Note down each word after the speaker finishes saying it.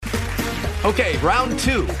Okay, round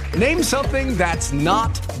two. Name something that's not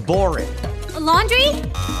boring. A laundry?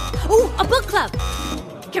 Ooh, a book club.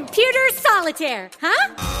 Computer solitaire,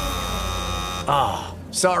 huh? Ah,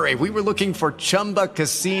 oh, sorry, we were looking for Chumba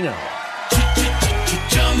Casino.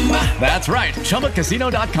 That's right,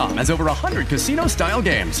 ChumbaCasino.com has over 100 casino-style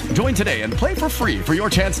games. Join today and play for free for your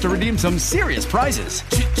chance to redeem some serious prizes.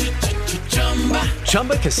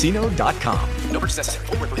 ChumbaCasino.com. No purchase necessary.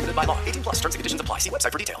 Void where prohibited by law. 18 plus. Terms and conditions apply. See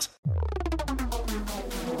website for details.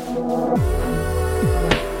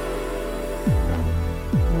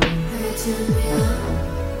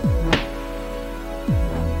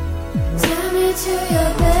 Take me to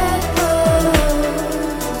your bedpost.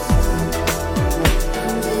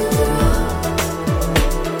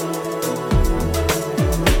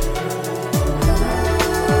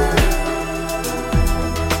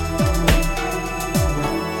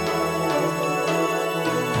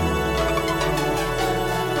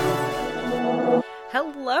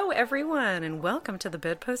 Hello, everyone, and welcome to the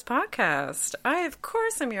Bedpost Podcast. I, of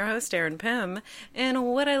course, am your host, Erin Pym, and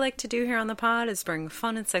what I like to do here on the pod is bring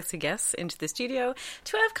fun and sexy guests into the studio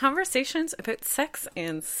to have conversations about sex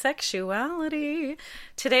and sexuality.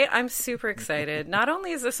 Today, I'm super excited. Not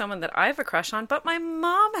only is this someone that I have a crush on, but my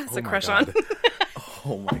mom has a crush on.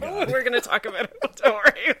 Oh, my God. We're going to talk about it. Don't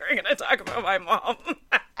worry. We're going to talk about my mom.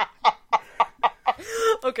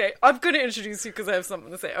 Okay, I'm going to introduce you because I have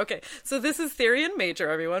something to say. Okay, so this is Therion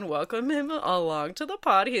Major, everyone. Welcome him along to the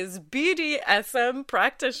pod. He is BDSM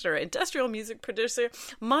practitioner, industrial music producer,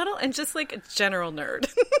 model, and just like a general nerd.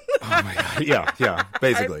 Oh my God. Yeah,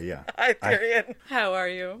 basically, yeah. Hi, Therion. How are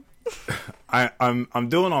you? I'm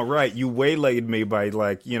doing all right. You waylaid me by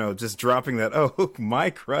just dropping that. Oh,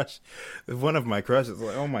 my crush, one of my crushes.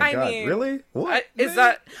 Like, oh my God, really? What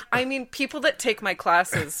people that take my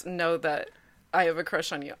classes know that I have a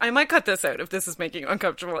crush on you. I might cut this out if this is making you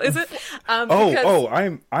uncomfortable. Is it? I'm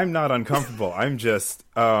not uncomfortable. I'm just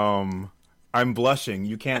I'm blushing.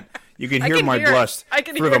 You can hear my blush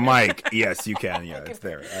through the mic. Yes, you can. Yeah, it's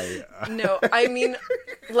there. No, I mean,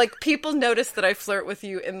 like, people notice that I flirt with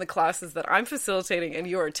you in the classes that I'm facilitating and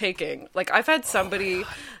you are taking. Like, I've had somebody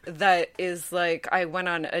that is like, I went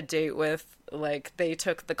on a date with. Like, they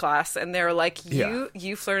took the class and they're like,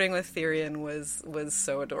 you flirting with Therion was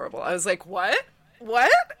so adorable. I was like, what?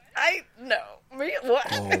 What? What?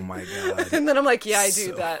 Oh my God. And then I'm like, yeah, I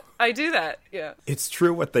do that. Yeah. It's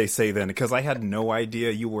true what they say then, because I had no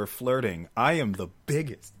idea you were flirting. I am the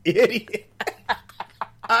biggest idiot.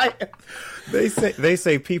 They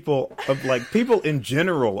say people in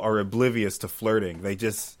general are oblivious to flirting. They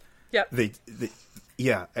just,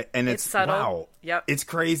 yeah. And it's subtle. Wow. Yep. It's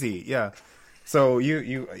crazy. Yeah. So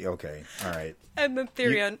you okay. All right. And then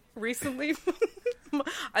Therion, recently,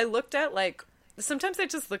 I looked at, like, sometimes I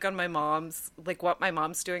just look on my mom's, like, what my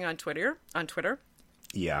mom's doing on Twitter.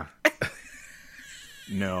 Yeah.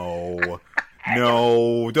 No,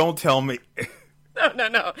 don't tell me.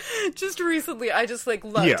 No. Just recently, I just, like,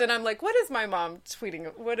 looked, and I'm like, what is my mom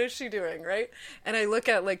tweeting? What is she doing, right? And I look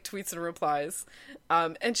at, like, tweets and replies,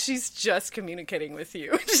 and she's just communicating with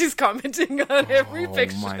you. She's commenting on every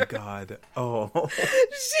picture. Oh, my God. Oh.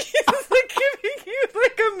 She's, like, giving you,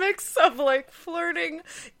 like, a mix of, like, flirting,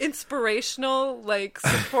 inspirational, like,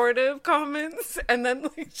 supportive comments, and then,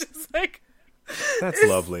 like, just, like... That's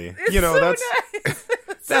lovely. It's nice.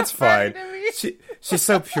 That's fine. She's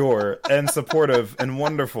so pure and supportive and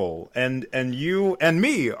wonderful, and you and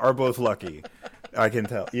me are both lucky. I can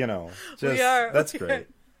tell. We are. That's great.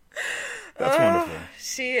 That's wonderful.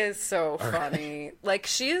 She is so funny. Right. Like,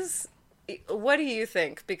 she's. What do you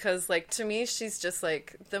think? Because, like, to me, she's just,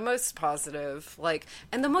 like, the most positive, like,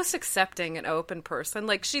 and the most accepting and open person.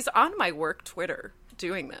 Like, she's on my work Twitter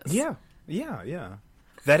doing this. Yeah.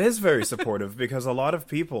 That is very supportive because a lot of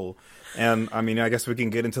people, and I mean, I guess we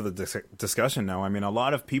can get into the discussion now. I mean, a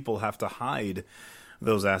lot of people have to hide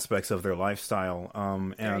those aspects of their lifestyle.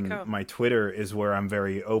 And my Twitter is where I'm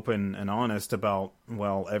very open and honest about,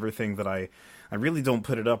 well, everything that I really don't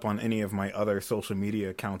put it up on any of my other social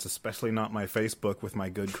media accounts, especially not my Facebook with my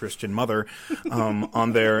good Christian mother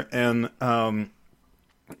on there. And,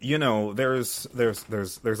 there's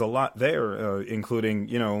a lot there,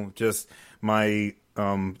 including, just my,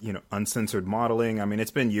 uncensored modeling. I mean, it's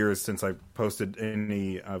been years since I posted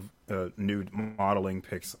any nude modeling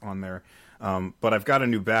pics on there. But I've got a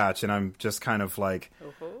new batch and I'm just kind of like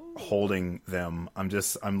holding them.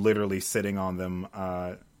 I'm literally sitting on them.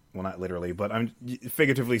 Well, not literally, but I'm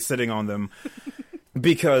figuratively sitting on them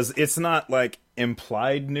because it's not like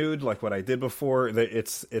implied nude like what I did before.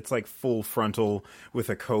 It's like full frontal with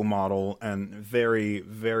a co-model and very,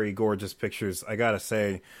 very gorgeous pictures. I gotta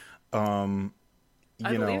say,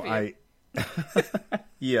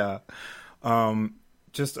 Yeah.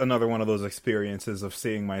 Just another one of those experiences of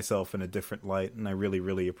seeing myself in a different light, and I really,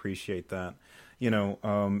 really appreciate that.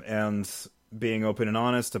 And being open and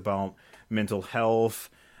honest about mental health,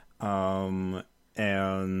 and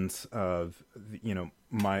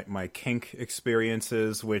my kink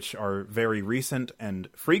experiences, which are very recent and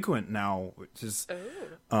frequent now, which is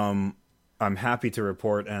I'm happy to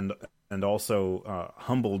report and also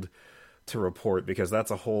humbled to report, because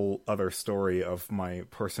that's a whole other story of my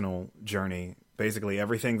personal journey. Basically,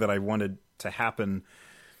 everything that I wanted to happen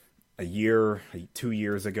a year, 2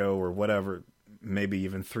 years ago, or whatever, maybe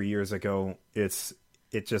even 3 years ago, it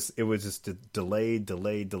was just delayed,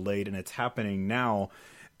 and it's happening now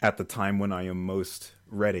at the time when I am most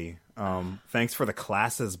ready. Thanks for the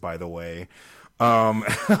classes, by the way. You're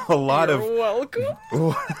welcome.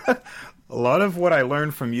 A lot of what I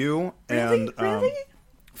learned from you and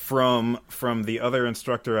from the other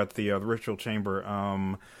instructor at the Ritual Chamber,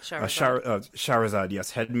 Shahrazad,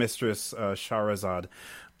 yes, headmistress Shahrazad,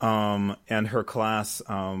 and her class,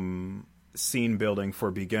 scene building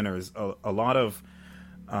for beginners. A lot of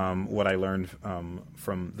what I learned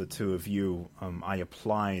from the two of you, I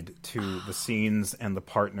applied to the scenes and the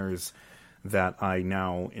partners that I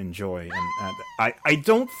now enjoy. And I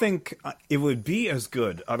don't think it would be as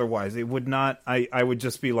good otherwise. It would not. I would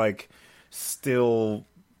just be like still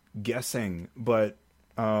guessing. But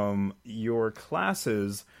your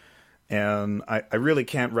classes, and I really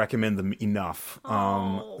can't recommend them enough.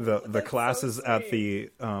 The classes at the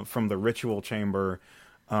from the Ritual Chamber,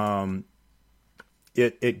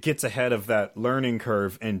 it gets ahead of that learning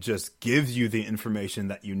curve and just gives you the information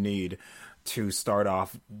that you need to start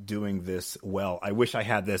off doing this well. I wish I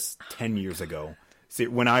had this 10 years ago. See,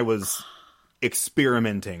 when I was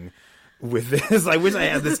experimenting with this, I wish I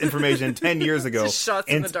had this information 10 years ago. Just shots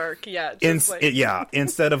in the dark, yeah.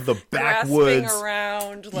 Instead of the backwoods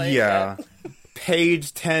around,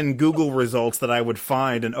 page 10 Google results that I would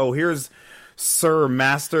find, and here's Sir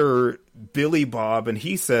Master Billy Bob, and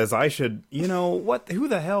he says I should, what? Who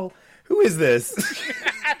the hell? Who is this?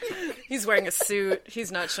 He's wearing a suit.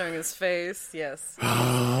 He's not showing his face. Yes.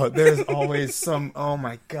 There's always some. Oh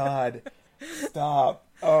my God! Stop.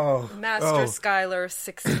 Master Skylar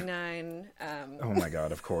 69. Oh my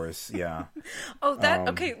God! Of course, yeah.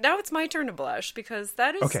 Okay. Now it's my turn to blush, because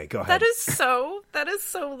that is okay. Go ahead. That is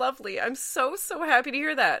so lovely. I'm so happy to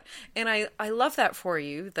hear that, and I love that for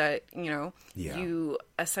you. That you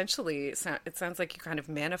essentially, it sounds like you kind of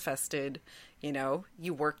manifested.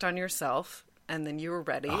 You worked on yourself, and then you were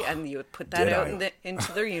ready, and you put that out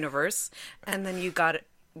into the universe, and then you got it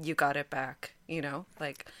back.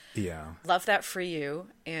 Love that for you,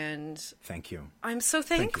 and thank you. I'm so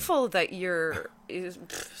thankful that you're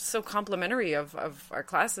so complimentary of our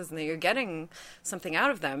classes, and that you're getting something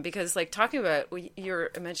out of them, because talking about, you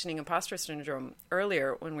were mentioning imposter syndrome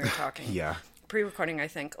earlier when we were talking. Yeah. Pre-recording, I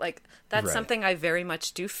think that's right. Something I very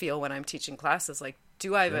much do feel when I'm teaching classes.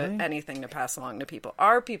 Do I have anything to pass along to people?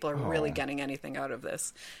 Are people really getting anything out of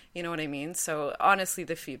this? You know what I mean? So honestly,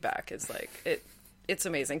 the feedback is it's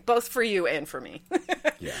amazing, both for you and for me.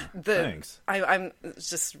 Yeah. Thanks. I'm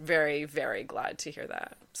just very, very glad to hear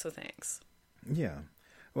that. So thanks. Yeah.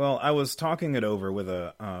 Well, I was talking it over with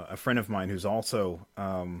a friend of mine who's also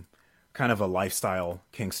kind of a lifestyle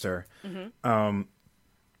kinkster. Mm-hmm.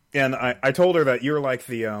 And I told her that you're like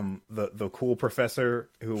the cool professor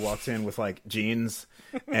who walks in with jeans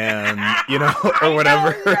and or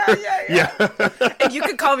whatever. Yeah. And you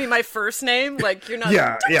can call me my first name. You're not.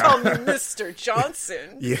 Don't call me Mr.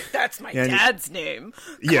 Johnson. Yeah. That's my dad's name.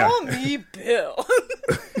 Call me Bill.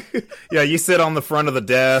 Yeah, you sit on the front of the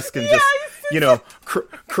desk and just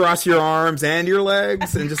cross your arms and your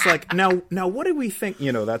legs and just now what do we think?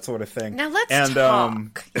 That sort of thing. Now let's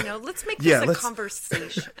talk. Let's make this a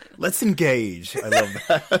conversation. Let's engage. I love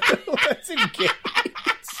that. Let's engage.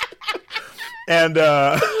 And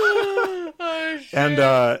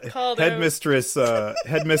headmistress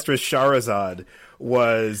Shahrazad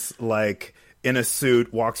was in a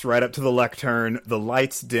suit, walks right up to the lectern, the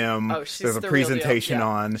lights dim, there's a presentation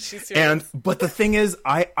on. But the thing is,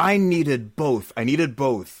 I needed both.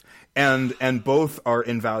 And both are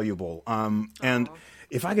invaluable. And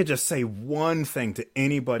if I could just say one thing to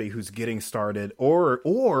anybody who's getting started or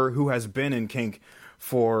who has been in kink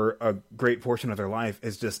for a great portion of their life,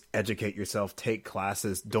 is just educate yourself, take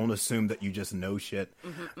classes, don't assume that you just know shit.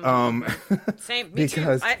 Same, me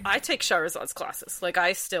too. I take Shahrazad's classes.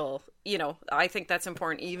 I still, I think that's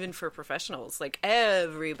important even for professionals.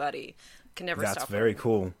 Everybody can never stop. That's very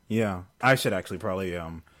cool. Yeah. I should actually probably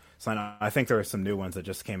So I think there are some new ones that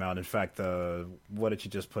just came out. In fact, what did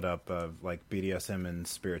you just put up? Like BDSM and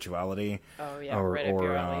spirituality. Oh yeah, right up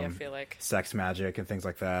your alley. I feel like sex magic and things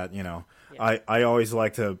like that. You know, Yeah. I always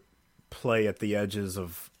like to play at the edges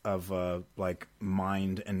of like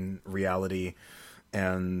mind and reality,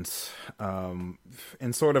 and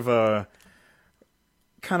in sort of a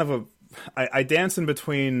kind of a. I dance in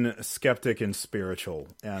between skeptic and spiritual,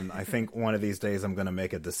 and I think one of these days I'm going to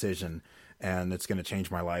make a decision, and it's going to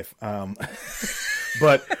change my life.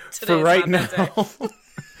 But for right now,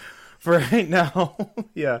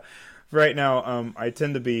 yeah, right now, I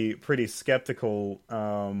tend to be pretty skeptical,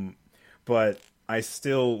 but I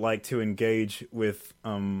still like to engage with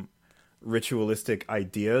ritualistic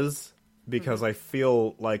ideas because I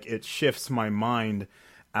feel like it shifts my mind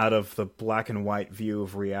out of the black and white view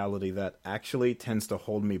of reality that actually tends to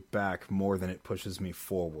hold me back more than it pushes me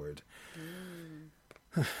forward.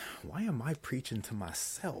 Why am I preaching to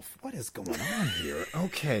myself? What is going on here?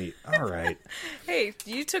 Okay, all right. Hey,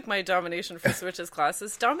 you took my Domination for Switches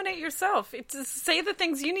classes. Dominate yourself. Say the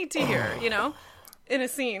things you need to hear, you know, in a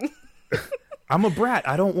scene. I'm a brat.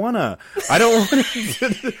 I don't want to. Yeah,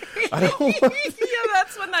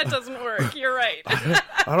 that's when that doesn't work. You're right.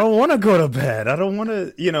 I don't want to go to bed. I don't want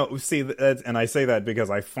to, see, and I say that because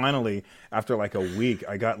I finally, after like a week,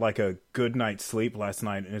 I got like a good night's sleep last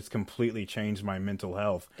night, and it's completely changed my mental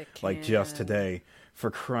health. Like just today, for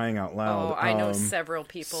crying out loud. Oh, I know several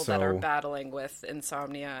people that are battling with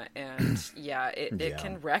insomnia, and it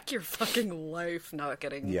can wreck your fucking life not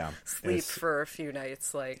getting sleep for a few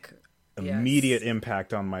nights. Like immediate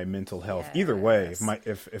impact on my mental health. Yes. Either way,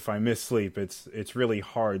 if I miss sleep, it's really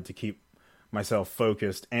hard to keep myself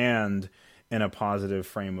focused and in a positive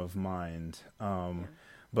frame of mind.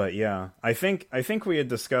 But yeah, I think we had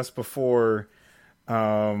discussed before,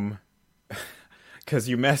 because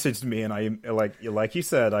you messaged me and I like you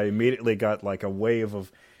said, I immediately got like a wave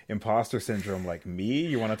of imposter syndrome. Like, me?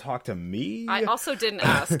 You want to talk to me? I also didn't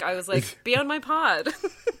ask. I was like, be on my pod.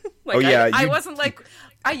 I wasn't like.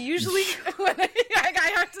 I usually, when I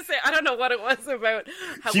have to say, I don't know what it was about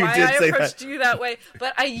why I approached you that way,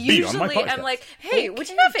 but I usually am like, hey, would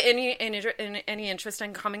you have any interest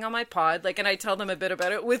in coming on my pod? Like, and I tell them a bit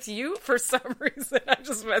about it. With you, for some reason, I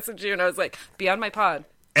just messaged you and I was like, be on my pod.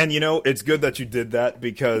 And it's good that you did that,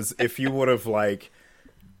 because if you would have like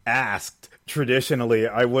asked traditionally,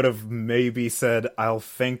 I would have maybe said, I'll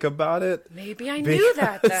think about it. Maybe I knew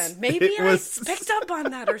that then. Maybe I picked up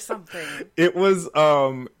on that or something. It was,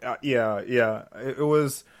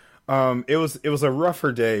 it was a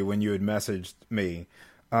rougher day when you had messaged me.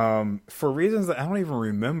 For reasons that I don't even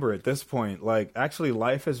remember at this point. Like, actually,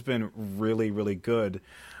 life has been really, really good.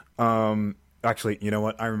 Actually, you know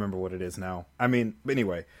what? I remember what it is now. I mean,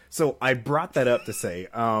 anyway, so I brought that up to say,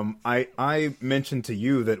 I mentioned to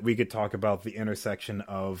you that we could talk about the intersection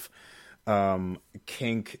of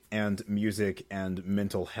kink and music and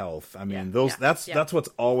mental health. I mean, that's what's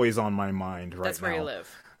always on my mind right now. That's where you live.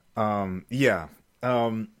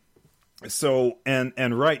 So,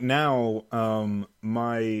 and right now,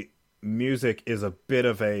 my music is a bit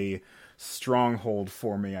of a stronghold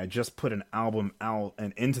for me. I just put an album out,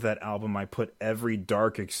 and into that album I put every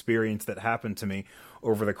dark experience that happened to me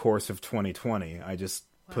over the course of 2020. I just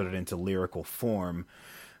put it into lyrical form.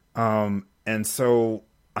 And so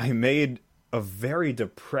I made a very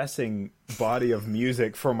depressing body of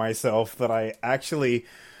music for myself that I actually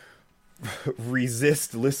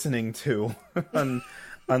resist listening to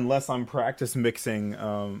unless I'm practice mixing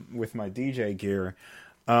with my DJ gear.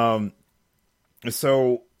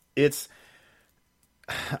 So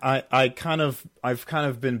I've kind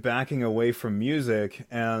of been backing away from music,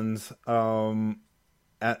 and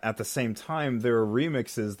at the same time, there are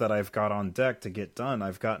remixes that I've got on deck to get done.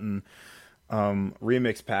 I've gotten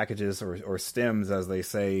remix packages or stems, as they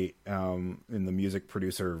say in the music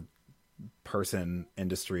producer person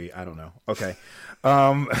industry. I don't know. Okay.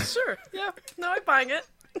 Sure. Yeah. No, I'm buying it.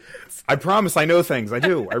 I promise I know things. I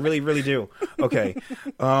do. I really, really do. Okay.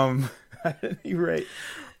 You're right.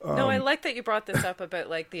 No, I like that you brought this up about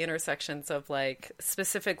like the intersections of like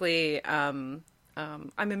specifically. I'm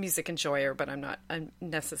a music enjoyer, but I'm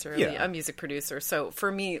necessarily a music producer. So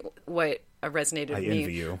for me, what resonated with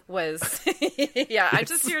me was, I'm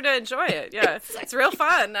just here to enjoy it. Yeah, it's real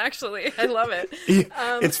fun, actually. I love it.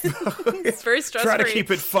 It's very stress-free. Try to keep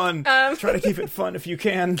it fun. Try to keep it fun if you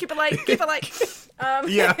can. Keep it light. Keep it light.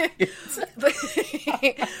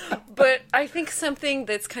 But I think something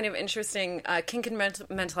that's kind of interesting, kink and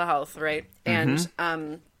mental health, right? And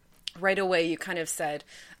right away you kind of said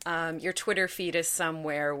your Twitter feed is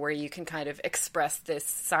somewhere where you can kind of express this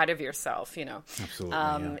side of yourself, you know.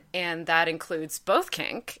 Absolutely. And that includes both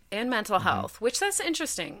kink and mental health, which that's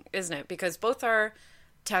interesting, isn't it? Because both are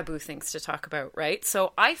taboo things to talk about, right?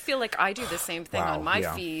 So I feel like I do the same thing on my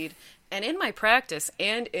feed and in my practice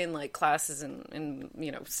and in like classes and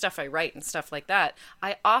you know, stuff I write and stuff like that.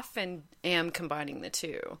 I often am combining the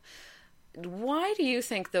two. Why do you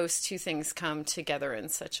think those two things come together in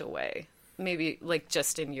such a way? Maybe like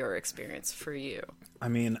just in your experience for you. I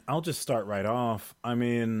mean, I'll just start right off. I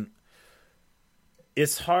mean,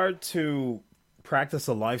 it's hard to practice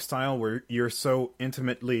a lifestyle where you're so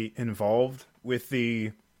intimately involved with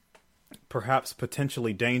the perhaps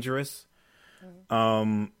potentially dangerous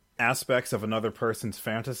aspects of another person's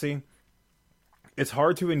fantasy. It's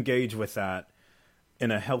hard to engage with that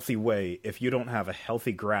in a healthy way if you don't have a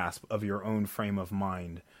healthy grasp of your own frame of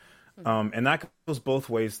mind. And that goes both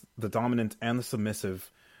ways. The dominant and the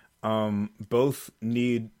submissive both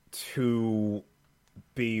need to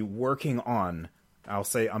be working on,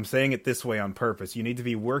 I'm saying it this way on purpose. You need to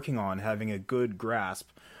be working on having a good grasp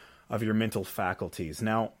of your mental faculties.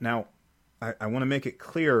 Now, I want to make it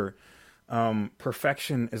clear,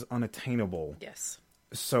 perfection is unattainable. Yes.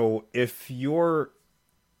 So if your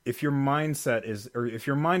mindset is, or if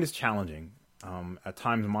your mind is challenging, at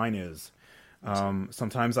times mine is,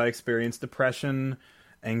 sometimes I experience depression,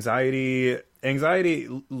 anxiety. Anxiety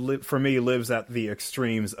for me lives at the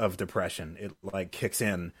extremes of depression. It like kicks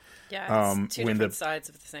in. Yeah, it's two different sides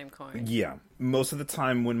of the same coin. Yeah. Most of the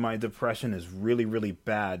time when my depression is really, really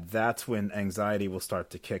bad, that's when anxiety will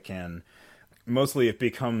start to kick in. Mostly it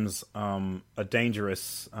becomes a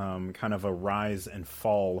dangerous kind of a rise and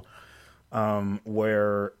fall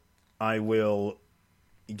where I will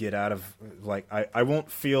get out of, like, I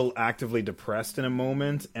won't feel actively depressed in a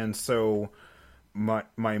moment, and so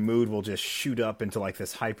my mood will just shoot up into like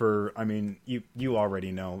this hyper, I mean, you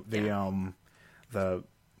already know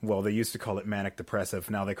well, they used to call it manic depressive,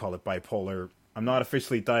 now they call it bipolar. I'm not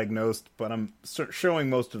officially diagnosed, but I'm showing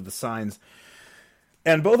most of the signs.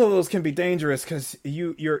 And both of those can be dangerous because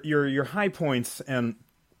your high points, and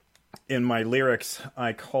in my lyrics,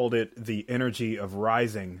 I called it the energy of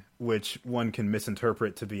rising, which one can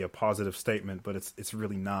misinterpret to be a positive statement, but it's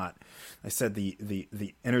really not. I said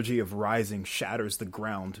the energy of rising shatters the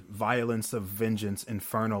ground, violence of vengeance,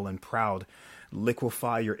 infernal and proud.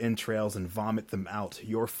 Liquefy your entrails and vomit them out.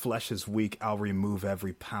 Your flesh is weak, I'll remove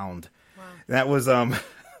every pound. Wow. That was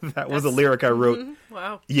was a lyric I wrote. Mm-hmm.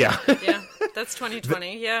 Wow. Yeah. Yeah. That's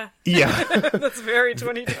 2020. Yeah. Yeah. That's very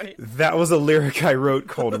 2020. That was a lyric I wrote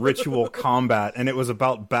called Ritual Combat, and it was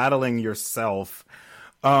about battling yourself.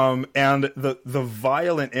 And the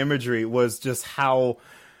violent imagery was just how,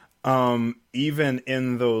 even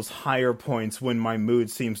in those higher points when my mood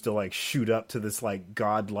seems to like shoot up to this like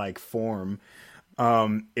godlike form,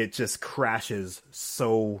 it just crashes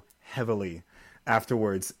so heavily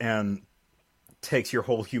afterwards and takes your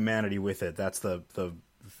whole humanity with it. That's the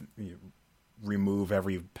remove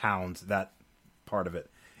every pound, that part of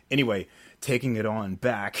it. Anyway, taking it on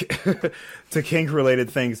back to kink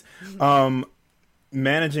related things.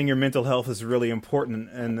 Managing your mental health is really important,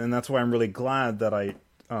 and that's why I'm really glad that I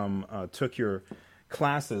took your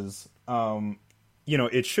classes.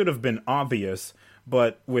 It should have been obvious,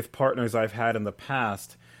 but with partners I've had in the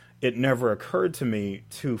past, it never occurred to me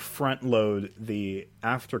to front load the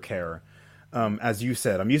aftercare. As you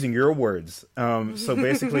said, I'm using your words. So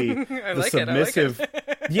basically, the submissive,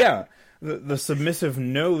 yeah, the submissive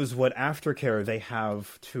knows what aftercare they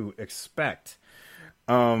have to expect.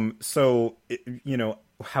 So,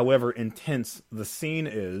 however intense the scene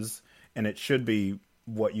is, and it should be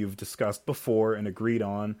what you've discussed before and agreed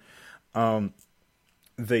on,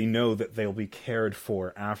 they know that they'll be cared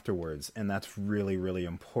for afterwards, and that's really, really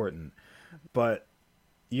important. But,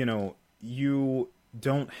 you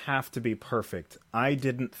don't have to be perfect. I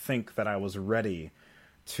didn't think that I was ready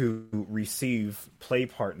to receive play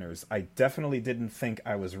partners. I definitely didn't think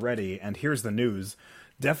I was ready, and here's the news.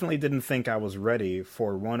 Definitely didn't think I was ready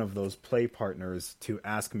for one of those play partners to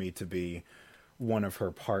ask me to be one of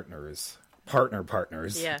her partners.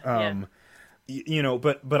 Partners. Yeah.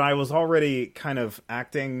 But I was already kind of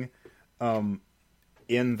acting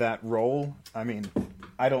in that role. I mean,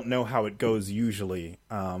 I don't know how it goes usually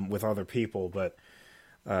with other people, but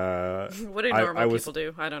what do normal people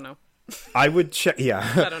do? I don't know. I would check. Yeah,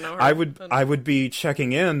 I don't know. I would be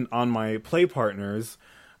checking in on my play partners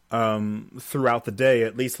throughout the day,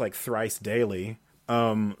 at least like thrice daily,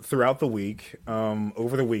 throughout the week,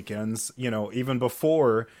 over the weekends. Even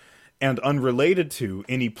before and unrelated to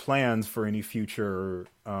any plans for any future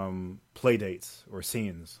play dates or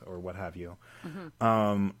scenes or what have you.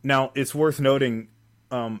 Now, it's worth noting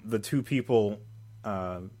the two people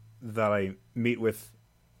that I meet with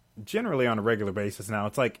generally on a regular basis now.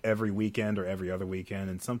 It's like every weekend or every other weekend,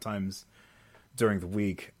 and sometimes during the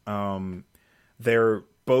week. They're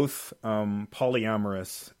both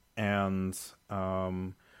polyamorous, and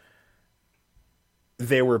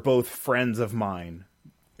they were both friends of mine,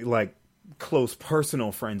 like close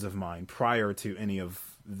personal friends of mine prior to any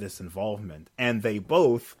of this involvement. And they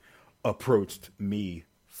both approached me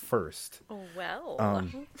first. Oh, well.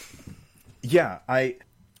 Yeah, I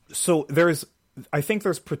think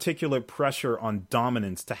there's particular pressure on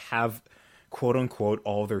dominance to have, quote unquote,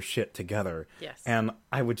 all their shit together. Yes. And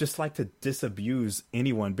I would just like to disabuse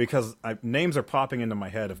anyone, because names are popping into my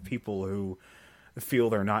head of people who feel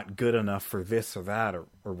they're not good enough for this or that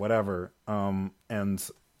or whatever. And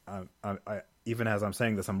I even as I'm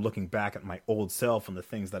saying this, I'm looking back at my old self and the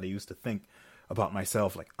things that I used to think about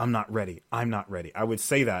myself, like, I'm not ready. I would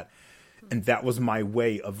say that. And that was my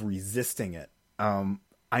way of resisting it.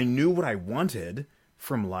 I knew what I wanted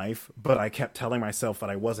from life, but I kept telling myself that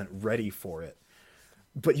I wasn't ready for it.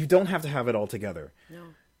 But you don't have to have it all together. No.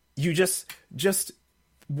 You just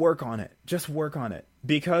work on it. Just work on it.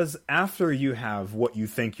 Because after you have what you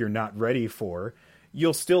think you're not ready for,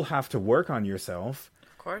 you'll still have to work on yourself.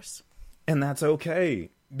 Of course. And that's okay,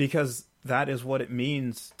 because that is what it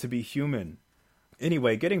means to be human.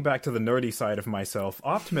 Anyway, getting back to the nerdy side of myself,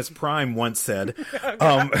 Optimus Prime once said,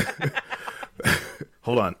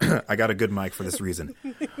 hold on, I got a good mic for this reason.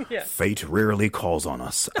 Yeah. Fate rarely calls on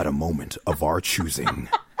us at a moment of our choosing.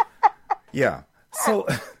 Yeah. So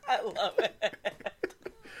I love it.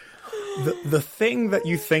 The thing that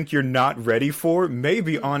you think you're not ready for may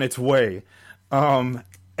be on its way.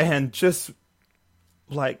 And just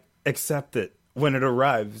like accept it when it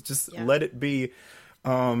arrives. Just let it be.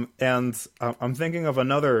 And I'm thinking of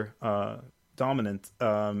another dominant,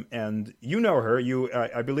 and you know her.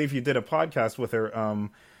 I believe you did a podcast with her,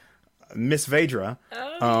 Miss Vedra,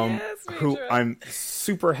 Yes, who Vedra. I'm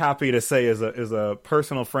super happy to say is a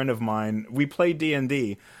personal friend of mine. We play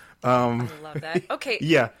D&D. I love that. Okay.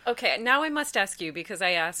 Yeah. Okay, now I must ask you, because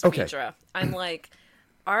I asked Okay. Vedra. I'm like,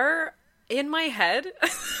 in my head,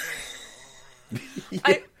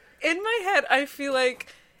 I feel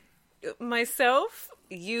like myself,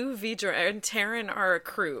 you, Vedra, and Taryn are a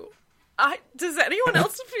crew. Does anyone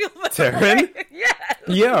else feel that Taryn? way? Yes.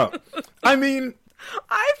 Yeah. I mean,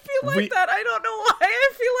 I feel like that. I don't know why I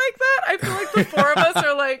feel like that. I feel like the four of us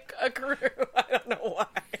are like a crew. I don't know why.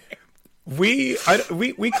 we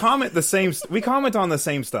comment the same. We comment on the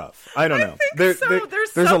same stuff. I don't know. think so.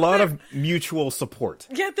 There's a lot something- of mutual support.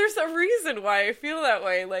 Yeah, there's a reason why I feel that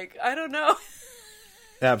way. Like, I don't know.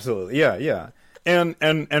 Absolutely. Yeah.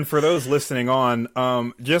 And for those listening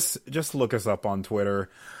on, just look us up on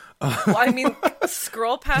Twitter. Well, I mean,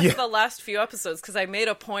 scroll past the last few episodes, because I made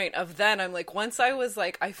a point of I'm like, once I was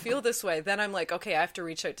like, I feel this way, then I'm like, okay, I have to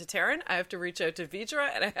reach out to Taryn, I have to reach out to Vedra,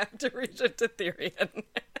 and I have to reach out to Therion.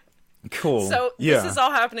 Cool. So yeah. this is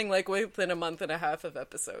all happening like within a month and a half of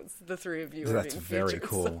episodes. The three of you are That's being very featured,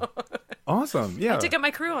 cool. so. Awesome. Yeah. To get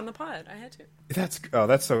my crew on the pod, I had to. That's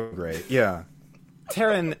so great. Yeah.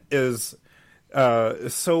 Taryn is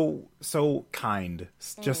so kind.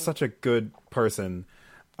 Just such a good person.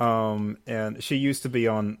 And she used to be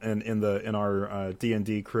in our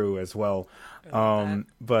D&D crew as well. But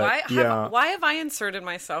why have I inserted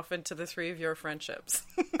myself into the three of your friendships?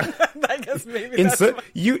 I guess maybe that's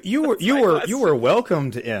you were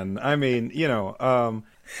welcomed in. I mean,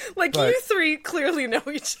 like, but... you three clearly know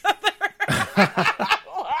each other.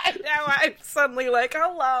 Now I'm suddenly like,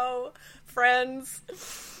 hello, friends.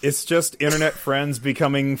 It's just internet friends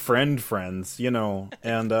becoming friends,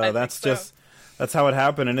 and that's how it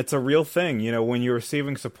happened, and it's a real thing. When you're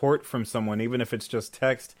receiving support from someone, even if it's just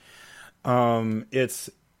text, it's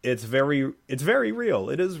very real.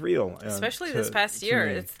 It is real, especially this past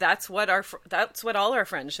year. That's what all our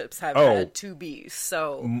friendships have had to be.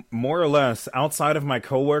 So more or less, outside of my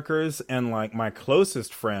coworkers and like my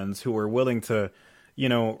closest friends who were willing to,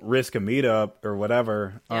 risk a meeto or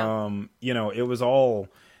whatever. It was all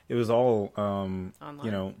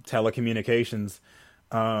telecommunications.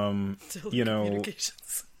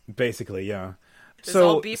 Telecommunications. Basically, yeah. It's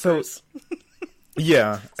all beepers.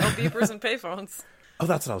 Yeah. It's all beepers and payphones. Oh,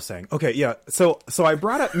 that's what I was saying. Okay, yeah. So I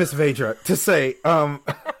brought up Miss Vedra to say, my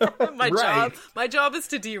job is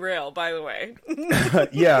to derail, by the way.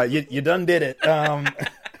 Yeah, you done did it.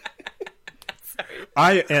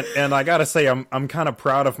 I gotta say, I'm kind of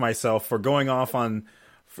proud of myself for going off on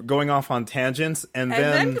going off on tangents, and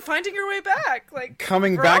then finding your way back, like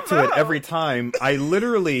coming bravo. back to it every time. I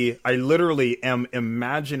literally am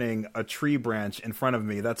imagining a tree branch in front of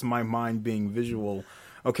me. That's my mind being visual.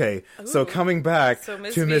 Okay, so coming back to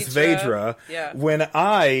Miss Vedra, when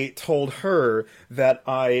I told her that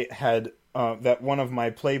I had that one of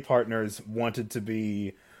my play partners wanted to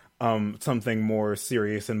be something more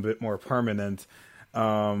serious and a bit more permanent.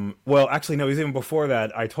 Well, actually, no, it was even before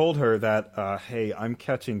that. I told her that, hey, I'm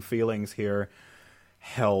catching feelings here.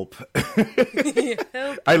 Help.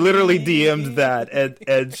 Help I literally DM'd that,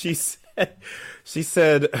 and she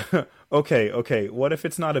said, okay, what if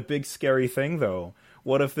it's not a big scary thing, though?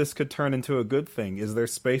 What if this could turn into a good thing? Is there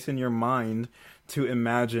space in your mind to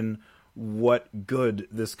imagine what good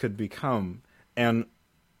this could become? And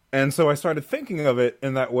so I started thinking of it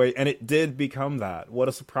in that way, and it did become that. What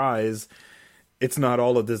a surprise. It's not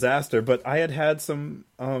all a disaster, but I had some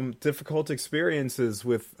difficult experiences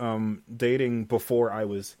with dating before I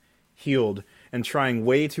was healed, and trying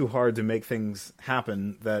way too hard to make things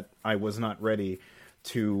happen that I was not ready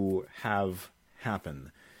to have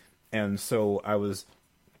happen. And so I was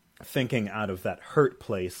thinking out of that hurt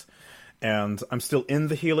place, and I'm still in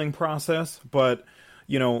the healing process, but,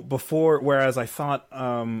 before, whereas I thought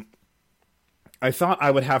I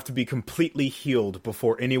would have to be completely healed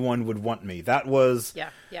before anyone would want me. That was...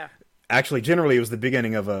 Yeah. Actually, generally, it was the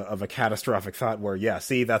beginning of a catastrophic thought where,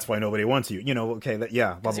 see, that's why nobody wants you. Blah, blah,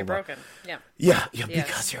 blah. Because you're broken. Yeah. Yeah,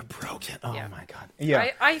 because you're broken. Oh, my God.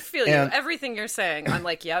 Yeah. I feel you. Everything you're saying, I'm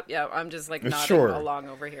like, yep. I'm just, like, nodding along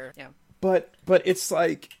over here. Yeah. But it's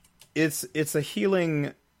like, it's a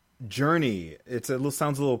healing journey.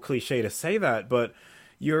 Sounds a little cliche to say that, but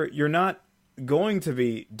you're not going to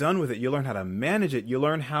be done with it. You learn how to manage it.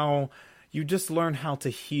 You just learn how to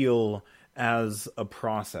heal as a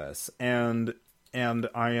process. And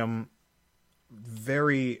I am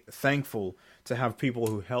very thankful to have people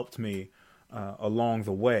who helped me along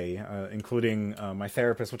the way, including my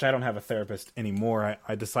therapist, which I don't have a therapist anymore.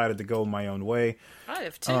 I decided to go my own way. I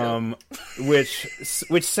have too. Which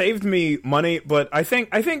saved me money, but I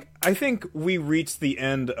think we reached the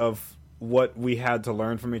end of what we had to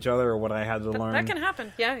learn from each other, or what I had to learn. That can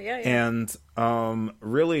happen. Yeah. And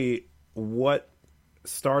really what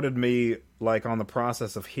started me like on the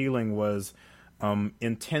process of healing was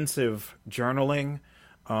intensive journaling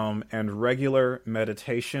and regular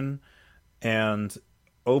meditation and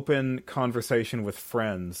open conversation with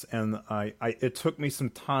friends. And it took me some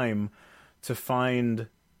time to find,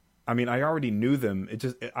 I already knew them.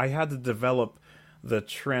 I had to develop the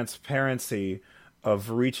transparency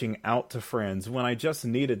of reaching out to friends when I just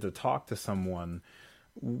needed to talk to someone,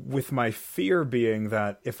 with my fear being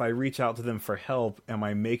that if I reach out to them for help, am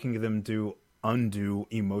I making them do undue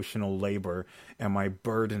emotional labor? Am I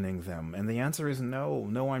burdening them? And the answer is no,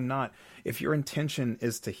 I'm not. If your intention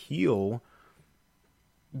is to heal,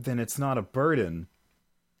 then it's not a burden.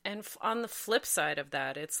 And on the flip side of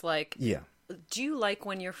that, it's like, do you like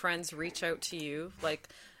when your friends reach out to you? Like,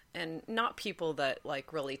 and not people that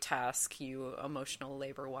like really task you emotional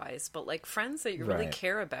labor wise, but like friends that you really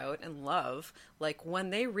care about and love. Like when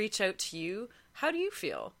they reach out to you, how do you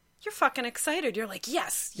feel? You're fucking excited. You're like,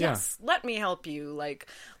 yes, let me help you. Like,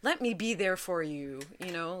 let me be there for you.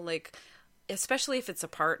 Like, especially if it's a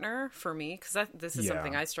partner for me, because this is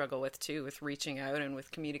something I struggle with too, with reaching out and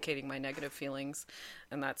with communicating my negative feelings.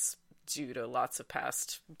 And that's due to lots of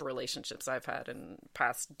past relationships I've had and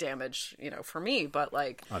past damage, for me, but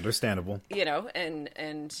like understandable,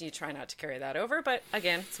 and you try not to carry that over, but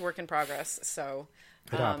again, it's a work in progress. So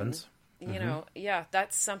it happens,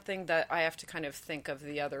 that's something that I have to kind of think of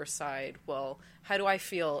the other side. Well, how do I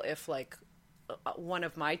feel if like one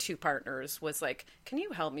of my two partners was like, can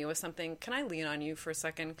you help me with something? Can I lean on you for a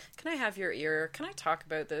second? Can I have your ear? Can I talk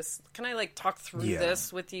about this? Can I like talk through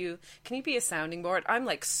this with you? Can you be a sounding board? I'm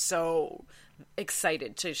like so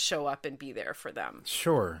excited to show up and be there for them.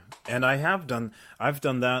 Sure. And I've done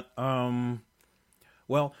that.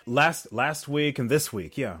 Well, last week and this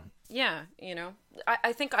week. Yeah. Yeah.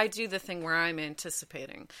 I think I do the thing where I'm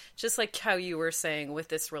anticipating, just like how you were saying with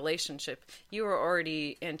this relationship, you were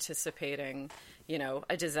already anticipating,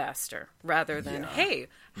 a disaster rather than, hey,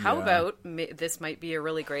 how about this might be a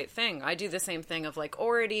really great thing. I do the same thing of like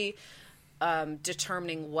already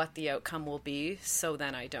determining what the outcome will be. So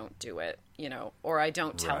then I don't do it, or I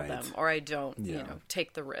don't tell them, or I don't,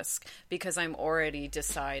 take the risk, because I'm already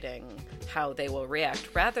deciding how they will react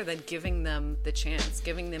rather than giving them the chance,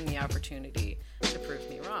 giving them the opportunity to prove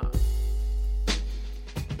me wrong.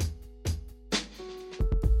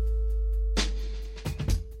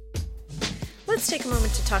 Let's take a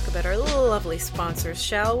moment to talk about our lovely sponsors,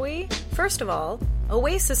 shall we? First of all,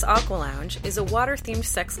 Oasis Aqua Lounge is a water-themed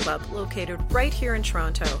sex club located right here in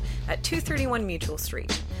Toronto at 231 Mutual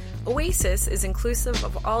Street. Oasis is inclusive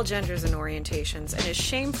of all genders and orientations and is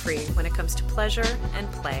shame-free when it comes to pleasure and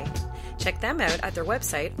play. Check them out at their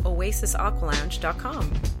website,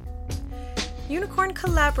 oasisaqualounge.com. Unicorn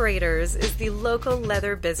Collaborators is the local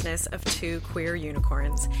leather business of two queer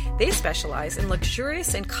unicorns. They specialize in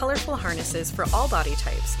luxurious and colorful harnesses for all body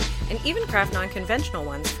types, and even craft non-conventional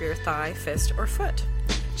ones for your thigh, fist, or foot.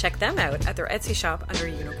 Check them out at their Etsy shop under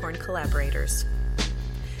Unicorn Collaborators.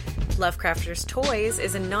 Lovecrafters Toys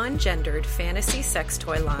is a non-gendered fantasy sex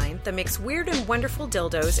toy line that makes weird and wonderful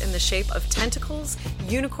dildos in the shape of tentacles,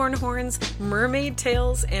 unicorn horns, mermaid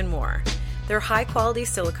tails, and more. Their high-quality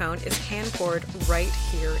silicone is hand-poured right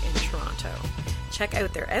here in Toronto. Check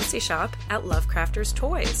out their Etsy shop at Lovecrafters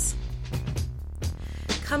Toys.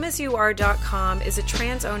 ComeAsYouAre.com is a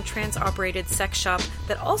trans-owned, trans-operated sex shop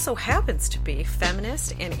that also happens to be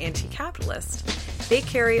feminist and anti-capitalist. They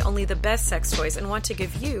carry only the best sex toys and want to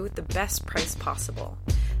give you the best price possible.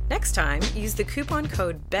 Next time, use the coupon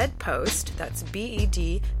code BEDPOST, that's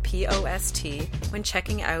BEDPOST, when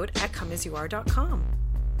checking out at ComeAsYouAre.com.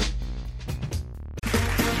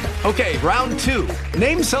 Okay, round two.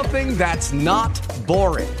 Name something that's not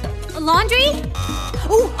boring. A laundry?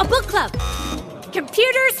 Ooh, a book club.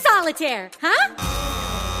 Computer solitaire,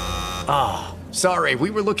 huh? Sorry,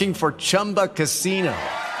 we were looking for Chumba Casino.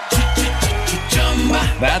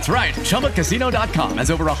 That's right. ChumbaCasino.com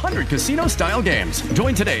has over 100 casino-style games.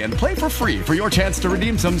 Join today and play for free for your chance to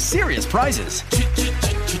redeem some serious prizes.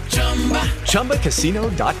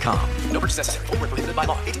 ChumbaCasino.com. No purchase necessary. Void where prohibited by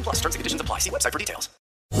law. 18 plus. Terms and conditions apply. See website for details.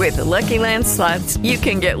 With the Lucky Land Slots, you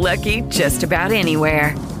can get lucky just about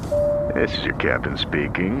anywhere. This is your captain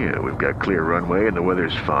speaking. We've got clear runway and the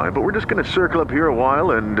weather's fine, but we're just going to circle up here a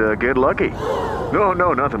while and get lucky.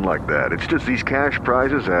 No, nothing like that. It's just these cash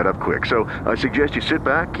prizes add up quick. So I suggest you sit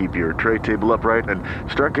back, keep your tray table upright, and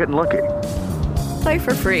start getting lucky. Play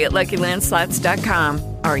for free at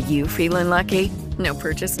LuckyLandSlots.com. Are you feeling lucky? No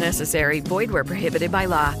purchase necessary. Void where prohibited by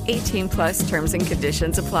law. 18 plus terms and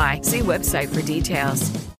conditions apply. See website for details.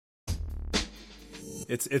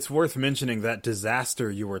 It's worth mentioning that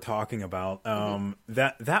disaster you were talking about.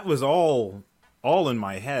 That was all in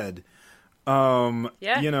my head.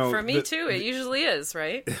 Yeah, for me too. It usually is,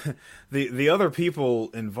 right? The other people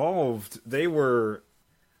involved, they were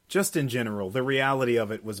just in general. The reality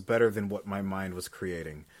of it was better than what my mind was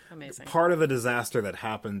creating. Amazing. Part of the disaster that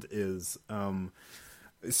happened is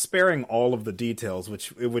sparing all of the details,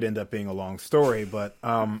 which it would end up being a long story, but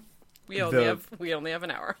we only have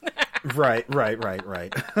an hour. Right.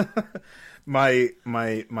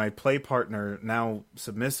 My play partner, now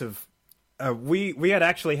submissive, we had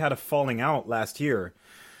actually had a falling out last year,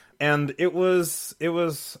 and it was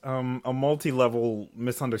a multi-level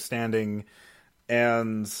misunderstanding,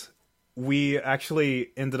 and we actually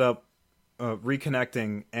ended up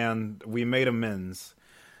reconnecting, and we made amends,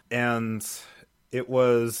 and it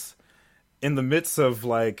was in the midst of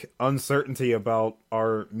like uncertainty about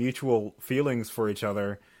our mutual feelings for each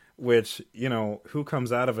other, which, who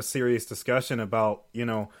comes out of a serious discussion about,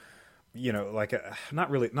 like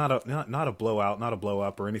not a blowout, not a blow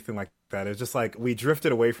up or anything like that. It's just like we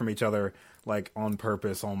drifted away from each other, like on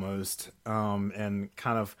purpose almost, and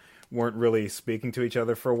kind of weren't really speaking to each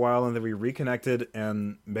other for a while. And then we reconnected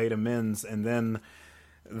and made amends. And then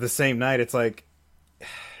the same night, it's like,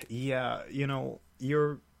 yeah,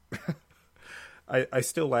 you're... I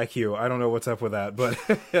still like you. I don't know what's up with that, but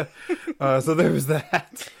so there was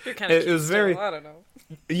that. You're kind of cute still. I don't know.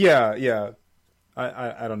 Yeah.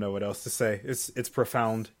 I don't know what else to say. It's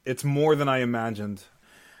profound. It's more than I imagined.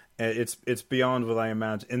 It's beyond what I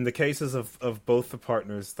imagined. In the cases of both the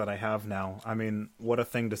partners that I have now, I mean, what a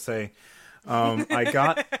thing to say. I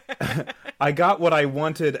got what I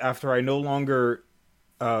wanted after I no longer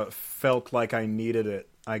felt like I needed it.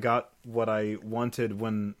 I got what I wanted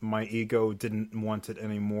when my ego didn't want it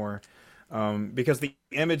anymore. Because the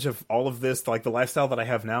image of all of this, like the lifestyle that I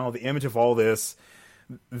have now, the image of all this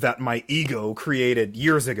that my ego created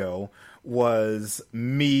years ago was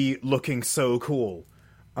me looking so cool.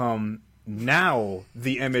 Now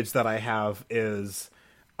the image that I have is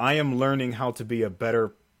I am learning how to be a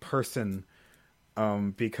better person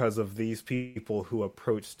because of these people who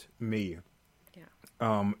approached me.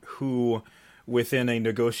 Yeah. Who... within a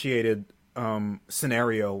negotiated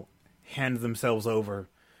scenario, hand themselves over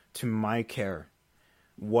to my care.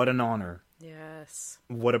 What an honor. Yes.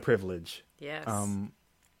 What a privilege. Yes.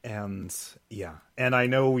 And yeah, and I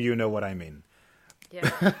know you know what I mean.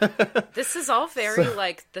 Yeah. This is all very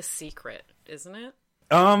like The Secret, isn't it?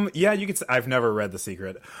 Yeah, you could say I've never read The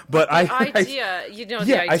Secret, but the idea,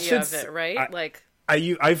 the idea of it, right?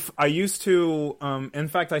 I used to, in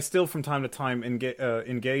fact, I still from time to time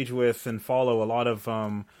engage with and follow a lot of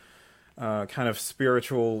kind of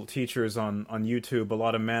spiritual teachers on YouTube, a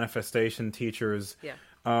lot of manifestation teachers. Yeah.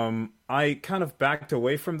 I kind of backed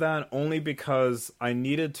away from that only because I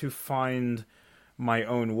needed to find my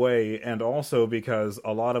own way, and also because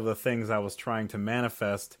a lot of the things I was trying to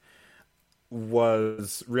manifest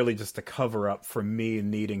was really just a cover up for me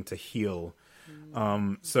needing to heal.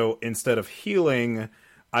 So instead of healing,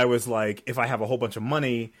 I was like, if I have a whole bunch of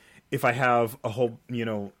money, if I have a whole,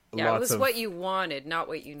 it was what you wanted, not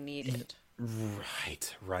what you needed.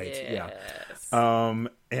 Right. Yes.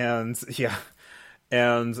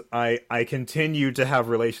 And I continued to have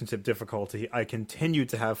relationship difficulty. I continued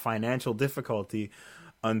to have financial difficulty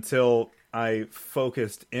until I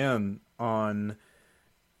focused in on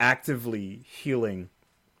actively healing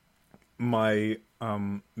my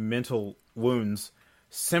mental wounds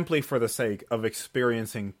simply for the sake of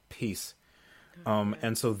experiencing peace.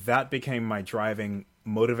 And so that became my driving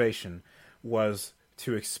motivation, was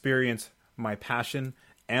to experience my passion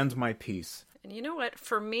and my peace. And you know what?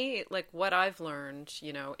 For me, like what I've learned,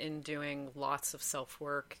 in doing lots of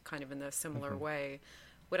self-work kind of in a similar way,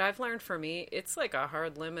 what I've learned for me, it's like a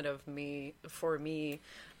hard limit for me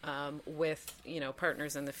with,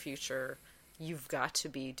 partners in the future. You've got to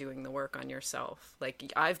be doing the work on yourself.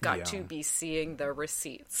 Like I've got to be seeing the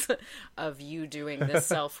receipts of you doing this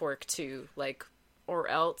self-work too. Like, or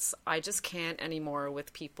else I just can't anymore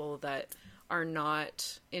with people that are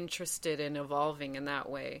not interested in evolving in that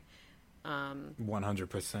way.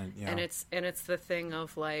 100%. Yeah. And it's the thing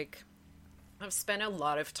of like, I've spent a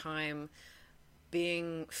lot of time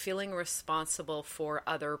feeling responsible for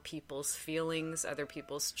other people's feelings, other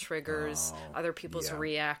people's triggers, other people's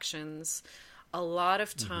reactions. A lot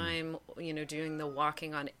of time, doing the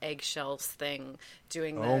walking on eggshells thing,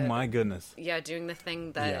 doing the... Oh my goodness. Yeah, doing the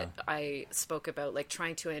thing that I spoke about, like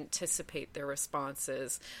trying to anticipate their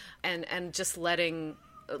responses and just letting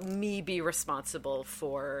me be responsible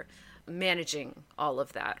for managing all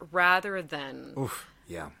of that rather than... Oof,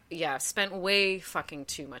 yeah. Yeah, spent way fucking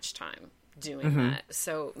too much time doing that.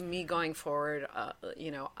 So me going forward,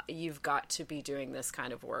 you've got to be doing this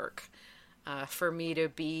kind of work for me to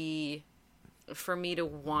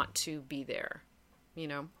want to be there,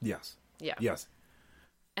 Yes. Yeah. Yes.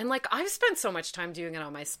 And like, I've spent so much time doing it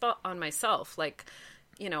on myself, like,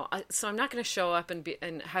 so I'm not going to show up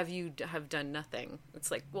and have you have done nothing.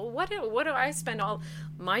 It's like, well, what do I spend all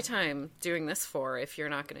my time doing this for if you're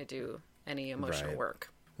not going to do any emotional work?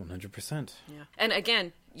 100%. Yeah. And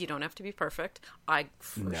again, you don't have to be perfect. I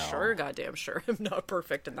goddamn sure am not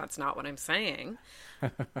perfect, and that's not what I'm saying.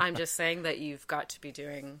 I'm just saying that you've got to be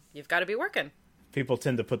working. People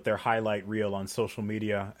tend to put their highlight reel on social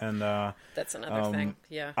media, and that's another thing.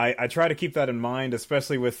 Yeah. I try to keep that in mind,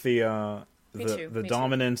 especially with the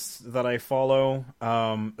dominance that I follow,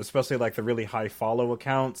 especially like the really high follow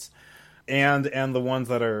accounts and the ones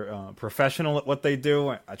that are professional at what they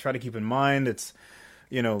do. I try to keep in mind it's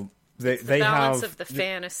the balance have of the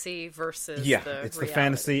fantasy versus it's reality. the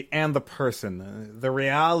fantasy and the person. The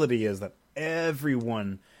reality is that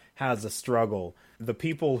everyone has a struggle. The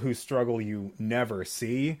people who struggle you never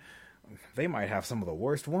see, they might have some of the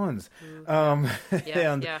worst ones. It's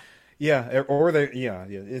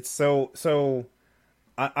so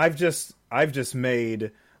I've just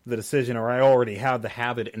made the decision, or I already have the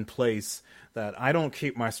habit in place, that I don't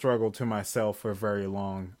keep my struggle to myself for very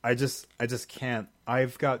long. I just can't.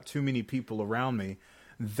 I've got too many people around me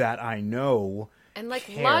that I know. And like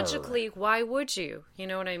care. Logically, why would you? You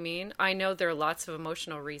know what I mean? I know there are lots of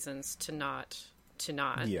emotional reasons to not.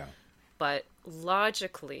 Yeah. But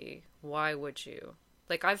logically, why would you?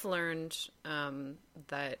 Like I've learned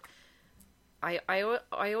that I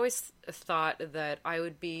always thought that I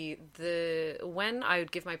would be when I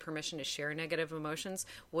would give my permission to share negative emotions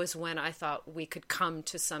was when I thought we could come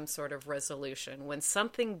to some sort of resolution, when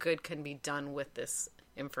something good can be done with this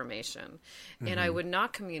information. And I would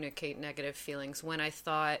not communicate negative feelings when I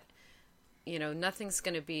thought, nothing's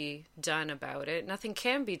going to be done about it. Nothing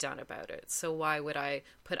can be done about it. So why would I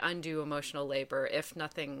put undue emotional labor if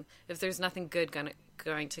there's nothing good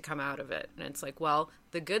going to come out of it? And it's like, well,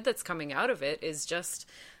 the good that's coming out of it is just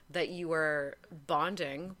that you are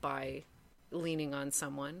bonding by leaning on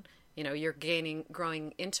someone. You're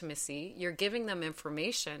growing intimacy. You're giving them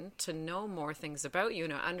information to know more things about you,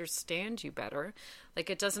 to understand you better. Like,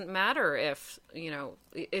 it doesn't matter if,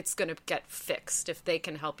 it's going to get fixed, if they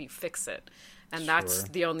can help you fix it. And that's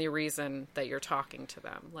the only reason that you're talking to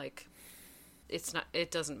them. Like,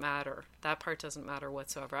 it doesn't matter. That part doesn't matter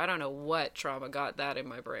whatsoever. I don't know what trauma got that in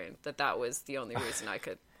my brain, that was the only reason I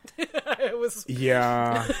could I was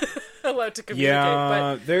allowed to communicate.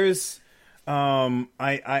 Yeah, but there's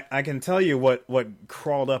I can tell you what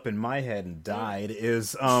crawled up in my head and died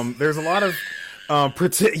is there's a lot of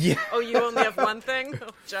yeah. Oh, you only have one thing? Oh,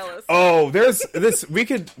 jealous. Oh, there's this we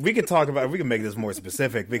could talk about, we can make this more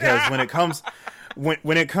specific, because when it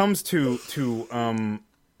comes to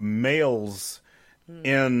males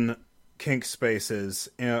in kink spaces,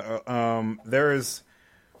 there's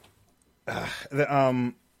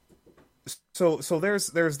so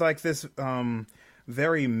there's like this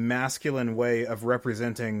very masculine way of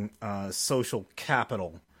representing social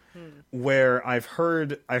capital, where I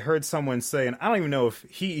heard someone say, and I don't even know if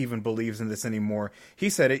he even believes in this anymore. He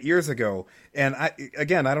said it years ago, and I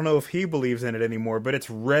don't know if he believes in it anymore, but it's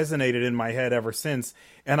resonated in my head ever since,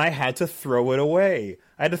 and I had to throw it away.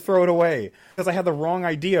 Because I had the wrong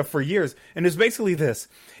idea for years. And it's basically this: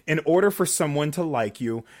 in order for someone to like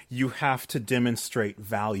you, you have to demonstrate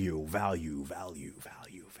value.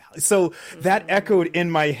 So that echoed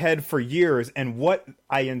in my head for years, and what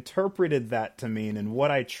I interpreted that to mean, and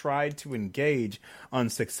what I tried to engage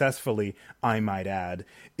unsuccessfully, I might add,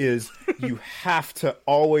 is you have to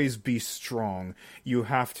always be strong. You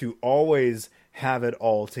have to always have it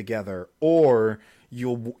all together, or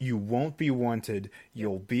you won't be wanted.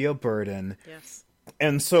 You'll be a burden. Yes.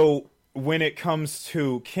 And so when it comes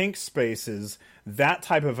to kink spaces, that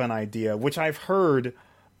type of an idea, which I've heard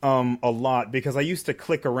a lot, because I used to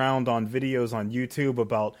click around on videos on YouTube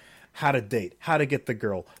about how to date, how to get the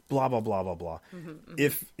girl, blah blah blah blah blah.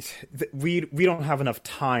 If we don't have enough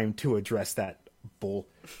time to address that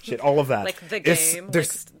bullshit, all of that, like the game,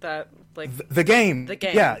 the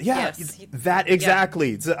game, yeah, yes. That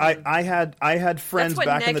exactly. So I had friends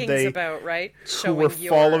back in the day about, right? Who were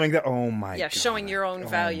following that. Oh my, God. Showing your own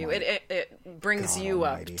value. It brings you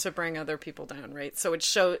up to bring other people down, right? So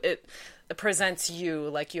it presents you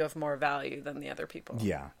like you have more value than the other people.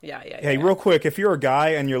 Yeah. Hey, real quick, if you're a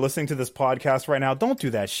guy and you're listening to this podcast right now, don't do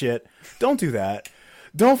that shit. Don't do that.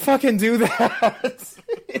 Don't fucking do that.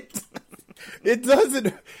 It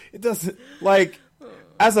doesn't, like,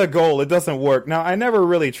 as a goal, it doesn't work. Now, I never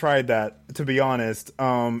really tried that, to be honest.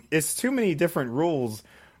 It's too many different rules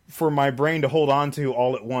for my brain to hold on to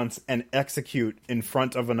all at once and execute in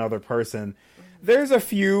front of another person. There's a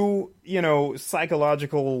few,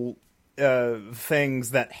 psychological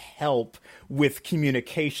things that help with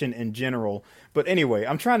communication in general. But anyway,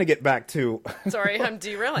 I'm trying to get back to... Sorry, I'm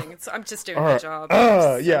derailing. I'm just doing my job.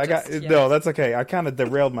 No, that's okay. I kind of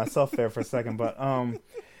derailed myself there for a second. But,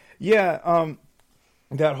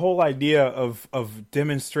 that whole idea of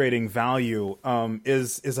demonstrating value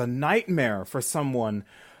is a nightmare for someone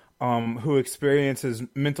who experiences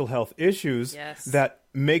mental health issues that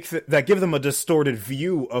give them a distorted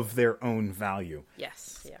view of their own value.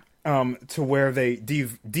 Yes, yeah. To where they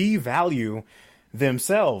devalue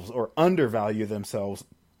themselves or undervalue themselves,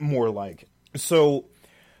 more like. So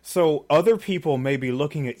other people may be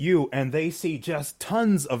looking at you and they see just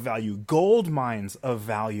tons of value, gold mines of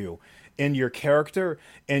value in your character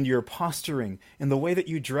and your posturing, in the way that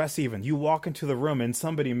you dress even. You walk into the room and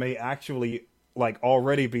somebody may actually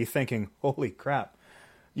already be thinking, holy crap.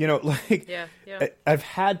 I've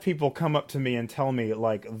had people come up to me and tell me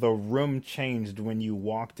the room changed when you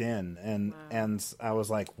walked in, and I was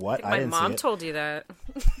like, what? I didn't see it. My mom told you that.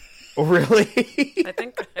 Oh, really? I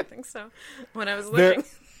think so. When I was living.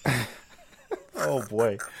 Oh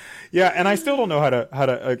boy. Yeah, and I still don't know how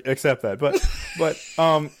to accept that, but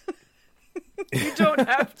you don't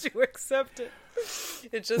have to accept it.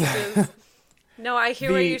 It just is. No, I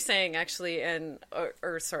hear what you're saying, actually, and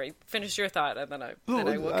or sorry, finish your thought, and then I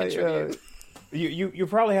will contribute. You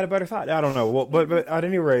probably had a better thought. I don't know. Well, but at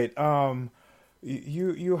any rate,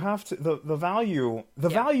 you have to the value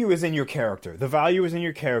is in your character. The value is in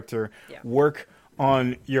your character. Yeah. Work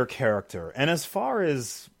on your character. And as far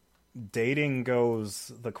as dating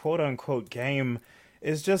goes, the quote unquote game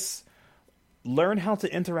is just learn how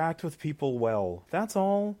to interact with people well. That's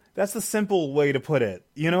all. That's the simple way to put it.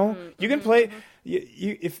 You can play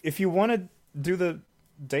if you want to do the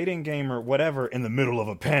dating game or whatever in the middle of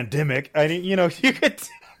a pandemic. I mean, you could.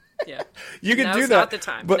 Yeah, you could do that. Not the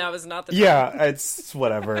time. But now is not the time. Yeah, it's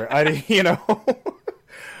whatever.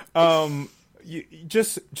 You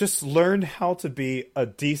just learn how to be a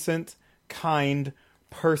decent, kind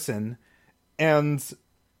person, and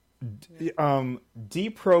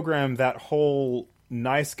deprogram that whole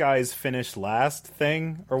nice guys finish last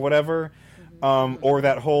thing or whatever. or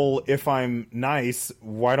that whole "if I'm nice,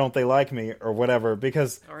 why don't they like me" or whatever,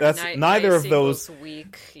 because Or that's neither nice of those. equals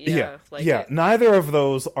weak. Yeah, neither of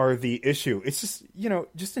those are the issue. It's just,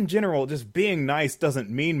 just in general, just being nice doesn't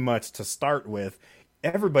mean much to start with.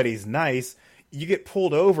 Everybody's nice. You get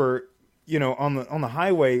pulled over, on the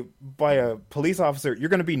highway by a police officer. You're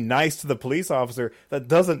going to be nice to the police officer. That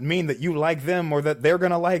doesn't mean that you like them or that they're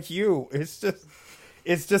going to like you. It's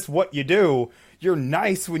just what you do. You're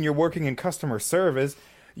nice when you're working in customer service.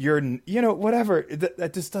 You're, whatever.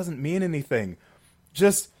 That just doesn't mean anything.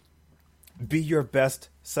 Just be your best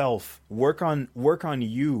self. Work on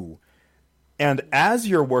you. And as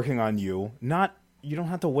you're working on you don't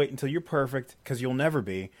have to wait until you're perfect, because you'll never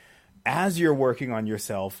be. As you're working on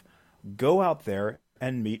yourself, go out there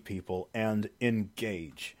and meet people and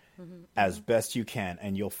engage as best you can,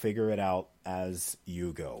 and you'll figure it out as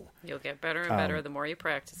you go. You'll get better and better the more you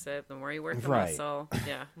practice it, the more you work the Right. muscle.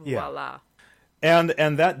 Yeah. Yeah. Voila. And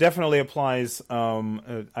that definitely applies.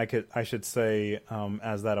 I should say,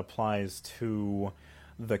 as that applies to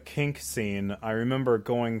the kink scene. I remember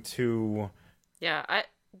going to. Yeah,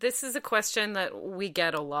 this is a question that we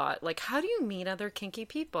get a lot. Like, how do you meet other kinky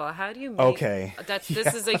people? How do you meet... Okay.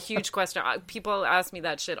 This is a huge question. People ask me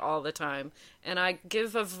that shit all the time. And I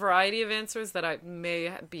give a variety of answers that I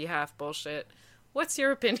may be half bullshit. What's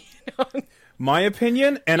your opinion on... My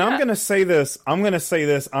opinion? And yeah. I'm going to say this. I'm going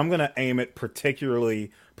to aim it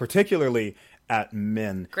particularly at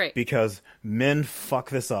men. Great. Because men fuck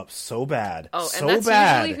this up so bad. Oh, so and that's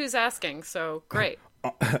bad. usually who's asking, so great.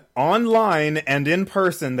 Online and in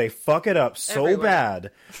person, they fuck it up so Everywhere.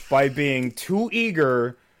 bad by being too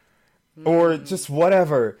eager or just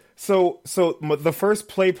whatever. So the first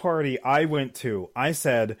play party I went to, I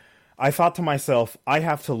thought to myself, I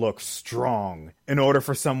have to look strong in order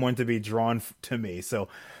for someone to be drawn to me. So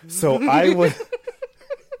I was...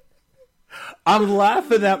 I'm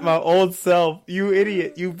laughing at my old self. You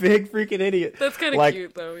idiot. You big freaking idiot. That's kind of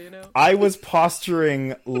cute, though, I was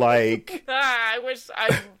posturing like... I wish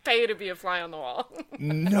I'd pay to be a fly on the wall.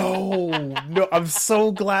 No. I'm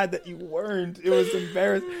so glad that you weren't. It was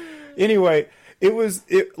embarrassing. Anyway, there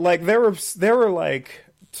were like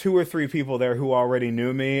 2 or 3 people there who already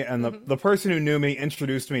knew me, and the person who knew me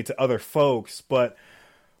introduced me to other folks, but...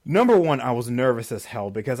 Number one, I was nervous as hell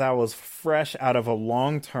because I was fresh out of a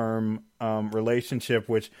long-term relationship,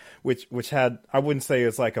 which had, I wouldn't say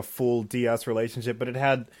it's like a full DS relationship, but it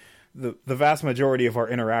had the vast majority of our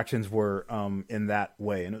interactions were in that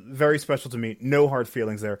way, and very special to me. No hard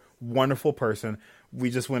feelings there. Wonderful person. We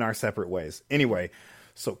just went our separate ways. Anyway,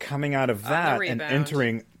 so coming out of that and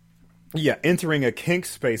entering a kink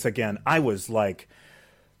space again, I was like,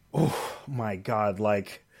 oh my God,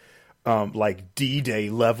 like D-Day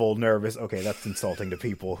level nervous. Okay, that's insulting to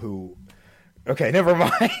people who... Okay, never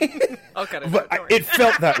mind. Okay, but it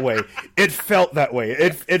felt that way. It felt that way.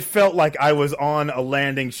 It felt like I was on a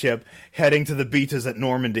landing ship heading to the beaches at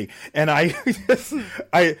Normandy, and I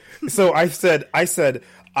said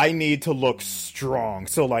I need to look strong.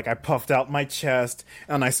 So like I puffed out my chest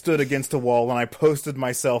and I stood against a wall and I posted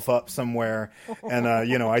myself up somewhere, and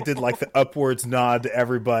I did like the upwards nod to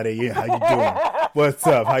everybody. Yeah, how you doing? What's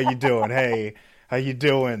up? How you doing? Hey, how you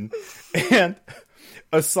doing? And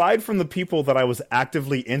aside from the people that I was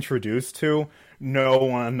actively introduced to, no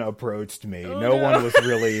one approached me. One was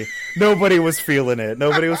really... Nobody was feeling it.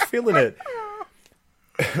 Nobody was feeling it.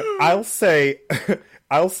 I'll say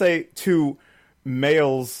to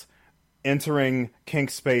males entering kink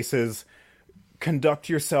spaces, conduct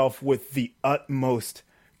yourself with the utmost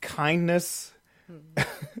kindness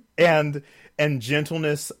and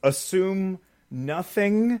gentleness. Assume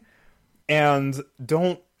nothing, and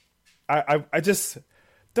don't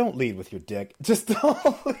lead with your dick. Just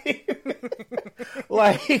don't lead.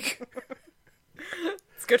 Like,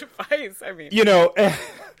 it's good advice. I mean,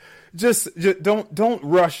 just don't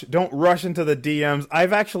rush into the DMs.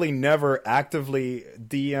 I've actually never actively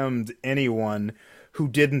DM'd anyone who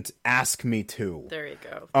didn't ask me to. There you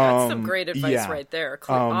go. That's some great advice right there.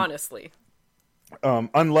 Honestly.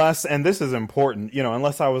 Unless, and this is important,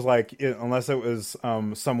 unless it was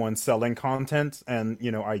someone selling content and,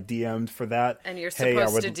 I DM'd for that. And you're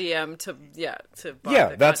supposed to DM to buy yeah,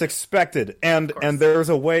 the that's content. expected. And there's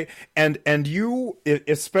a way, and you,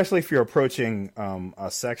 especially if you're approaching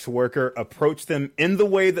a sex worker, approach them in the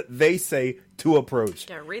way that they say to approach.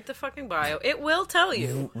 Yeah, read the fucking bio. It will tell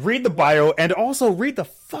you. Read the bio, and also read the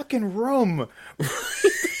fucking room.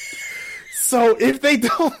 So if they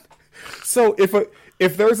don't... So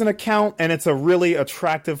if there's an account and it's a really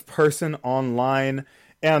attractive person online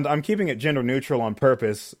and I'm keeping it gender neutral on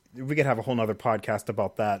purpose. We could have a whole nother podcast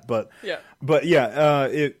about that, but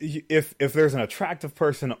if there's an attractive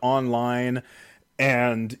person online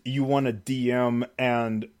and you want to DM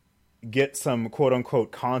and get some quote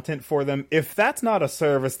unquote content for them, if that's not a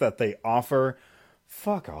service that they offer,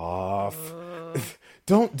 fuck off.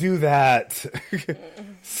 Don't do that.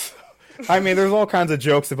 I mean, there's all kinds of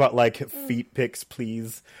jokes about like feet pics,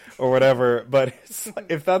 please, or whatever. But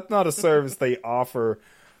if that's not a service they offer,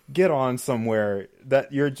 get on somewhere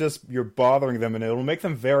that you're bothering them, and it'll make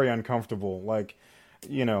them very uncomfortable. Like,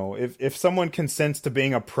 you know, if someone consents to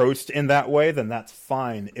being approached in that way, then that's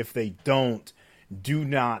fine. If they don't, do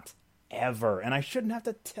not ever. And I shouldn't have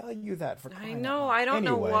to tell you that. For I know. I don't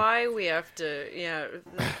know why we have to. Yeah,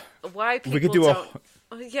 why people we could do don't.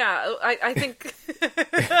 Yeah, I think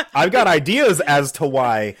I've got ideas as to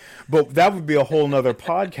why, but that would be a whole nother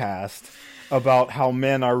podcast about how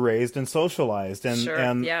men are raised and socialized. And, sure.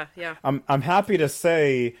 and yeah. I'm happy to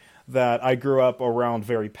say that I grew up around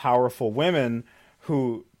very powerful women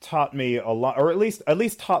who taught me a lot, or at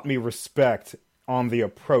least taught me respect on the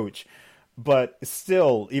approach. But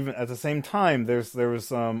still, even at the same time, there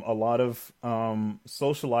was a lot of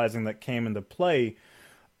socializing that came into play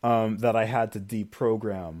that I had to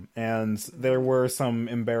deprogram, and there were some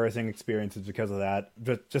embarrassing experiences because of that,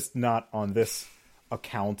 but just not on this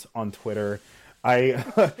account on Twitter. I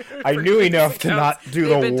knew enough to not do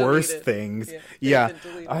the worst things. Yeah,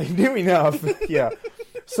 I knew enough. Yeah.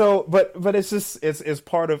 So, but it's just it's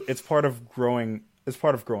part of growing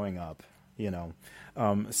up. You know,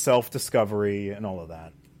 self-discovery and all of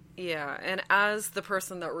that. Yeah, and as the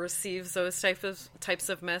person that receives those types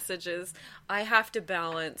of messages, I have to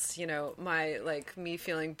balance, you know, my, like, me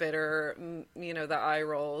feeling bitter, you know, the eye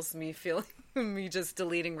rolls, me feeling, me just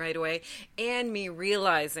deleting right away, and me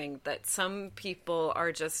realizing that some people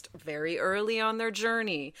are just very early on their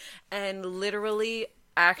journey and literally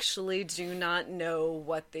actually do not know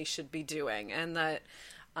what they should be doing, and that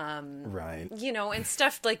right, you know, and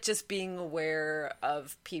stuff like just being aware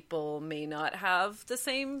of people may not have the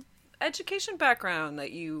same education background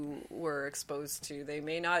that you were exposed to. They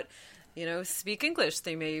may not, you know, speak English.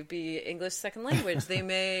 They may be English second language. They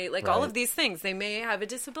may, like, all of these things. They may have a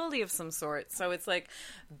disability of some sort. So it's like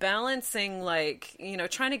balancing, like, you know,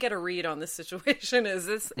 trying to get a read on the situation. Is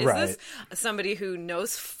this somebody who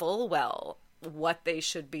knows full well what they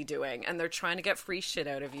should be doing, and they're trying to get free shit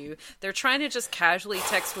out of you? They're trying to just casually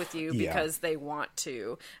text with you because they want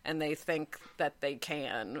to and they think that they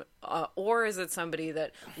can, or is it somebody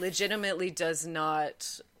that legitimately does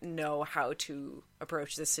not know how to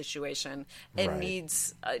approach this situation and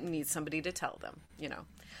needs somebody to tell them, you know?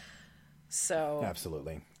 So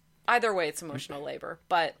absolutely, either way, it's emotional labor,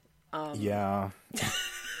 but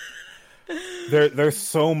there's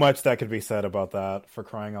so much that could be said about that, for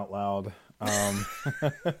crying out loud.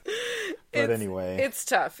 But anyway, it's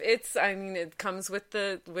tough. I mean, it comes with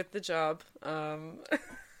the job. I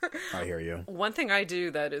hear you. One thing I do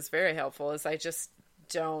that is very helpful is I just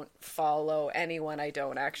don't follow anyone I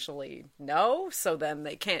don't actually know, so then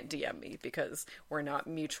they can't DM me because we're not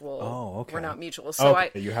mutual. Oh, okay. We're not mutual. So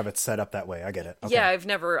you have it set up that way. I get it. Okay. Yeah, I've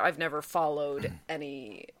never followed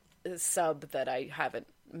any sub that I haven't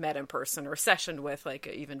met in person or sessioned with, like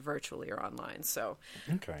even virtually or online. So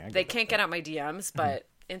they can't get out my DMs, but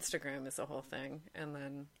Instagram is a whole thing. And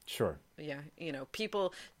then you know,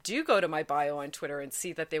 people do go to my bio on Twitter and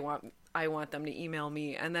see that I want them to email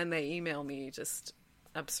me, and then they email me just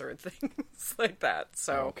absurd things like that.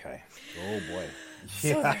 So oh boy. So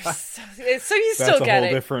you still get it. That's a whole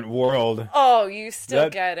different world. Oh, you still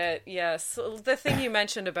get it. Yes. So the thing you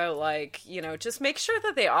mentioned about, like, you know, just make sure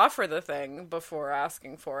that they offer the thing before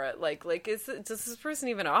asking for it. Like does this person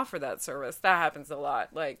even offer that service? That happens a lot.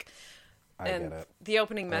 Like, and the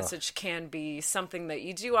opening message can be something that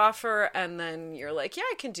you do offer, and then you're like, yeah,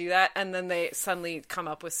 I can do that. And then they suddenly come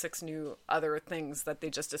up with 6 new other things that they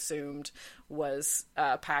just assumed was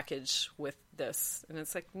a package with this. And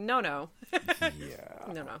it's like, no. No.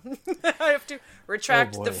 I have to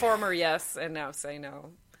retract the former yes and now say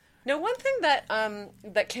no. No, one thing that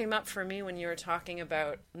that came up for me when you were talking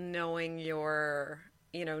about knowing your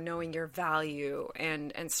value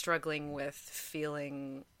and struggling with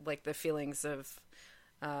feeling like the feelings of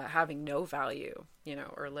having no value, you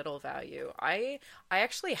know, or little value. I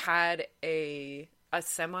actually had a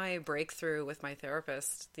semi breakthrough with my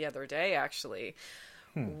therapist the other day, actually,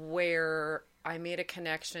 where I made a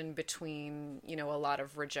connection between, you know, a lot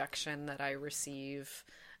of rejection that I receive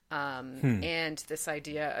and this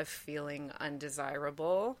idea of feeling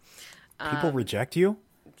undesirable. People reject you?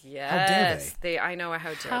 Yes, they. I know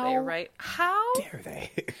how dare they, right? How dare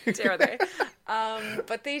they? Dare they?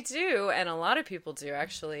 But they do, and a lot of people do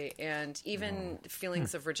actually, and even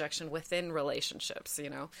feelings of rejection within relationships.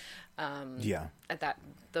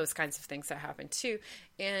 Those kinds of things that happen too.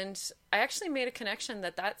 And I actually made a connection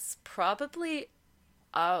that's probably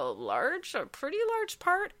a pretty large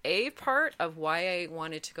part of why I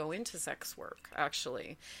wanted to go into sex work.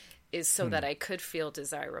 Actually, is so that I could feel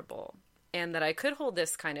desirable. And that I could hold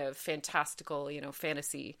this kind of fantastical,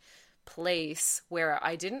 fantasy place where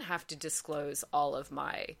I didn't have to disclose all of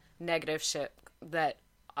my negative shit that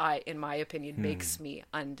in my opinion, makes me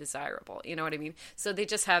undesirable. You know what I mean? So they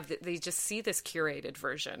just see this curated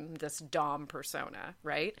version, this dom persona,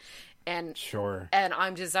 right? And sure. And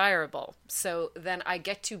I'm desirable. So then I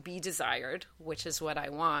get to be desired, which is what I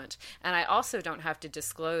want. And I also don't have to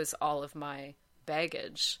disclose all of my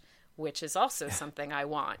baggage, which is also something I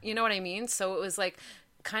want. You know what I mean? So it was like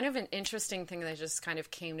kind of an interesting thing that just kind of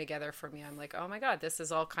came together for me. I'm like, oh my God, this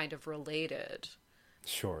is all kind of related.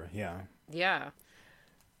 Sure, yeah. Yeah.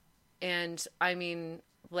 And I mean,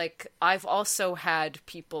 like, I've also had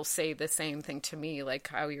people say the same thing to me, like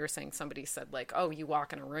how you were saying somebody said, like, oh, you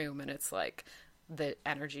walk in a room and it's like the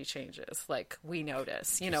energy changes. Like, we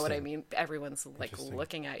notice, you know what I mean? Everyone's like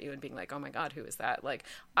looking at you and being like, oh my God, who is that? Like,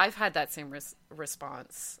 I've had that same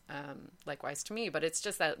response, likewise to me, but it's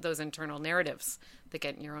just that those internal narratives that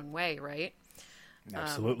get in your own way, right?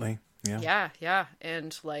 Absolutely. Yeah. Yeah.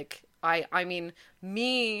 And like, I mean,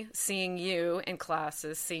 me seeing you in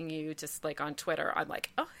classes, seeing you just like on Twitter, I'm like,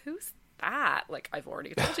 oh, who's that? Like, I've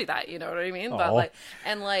already told you that, you know what I mean? But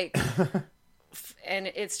like, and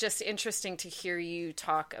it's just interesting to hear you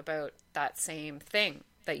talk about that same thing,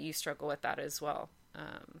 that you struggle with that as well.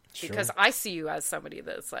 Because I see you as somebody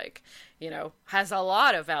that's like, has a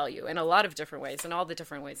lot of value in a lot of different ways, in all the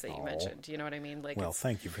different ways that you mentioned. You know what I mean? Like, well,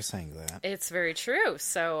 thank you for saying that. It's very true.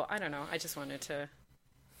 So I don't know. I just wanted to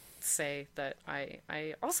say that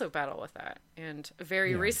I also battle with that, and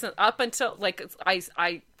very recent, up until like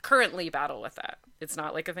I currently battle with that. It's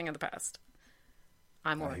not like a thing of the past.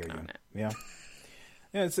 I'm working on it. Yeah.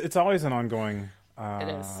 It's always an ongoing it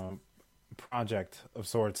is. project of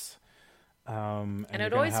sorts. And it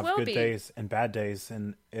you're always have will good be. days and bad days,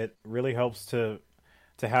 and it really helps to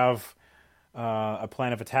have a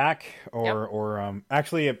plan of attack, or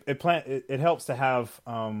actually it helps to have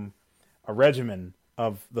a regimen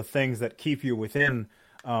of the things that keep you within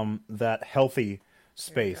that healthy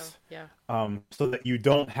space. So that you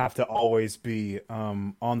don't have to always be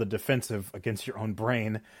on the defensive against your own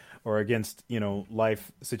brain or against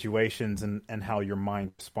life situations and how your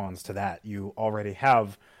mind responds to that. You already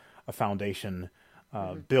have a foundation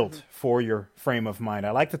built for your frame of mind.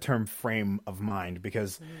 I like the term frame of mind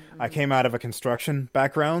because I came out of a construction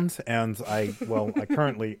background, and I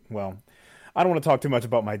currently, I don't want to talk too much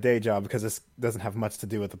about my day job because this doesn't have much to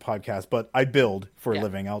do with the podcast, but I build for a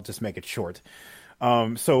living. I'll just make it short.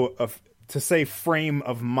 To say frame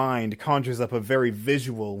of mind conjures up a very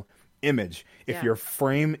visual image. If your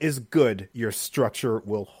frame is good, your structure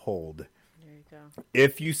will hold. There you go.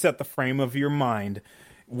 If you set the frame of your mind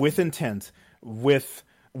with intent, with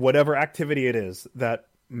whatever activity it is that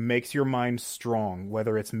makes your mind strong,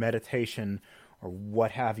 whether it's meditation or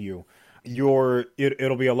what have you,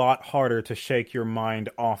 it'll be a lot harder to shake your mind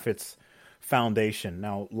off its foundation.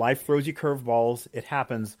 Now, life throws you curveballs. It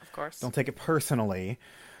happens. Of course. Don't take it personally.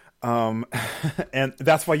 And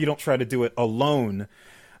that's why you don't try to do it alone,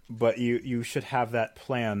 but you should have that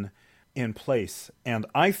plan in place. And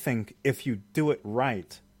I think if you do it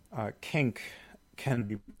right, kink can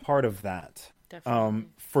be part of that. Definitely.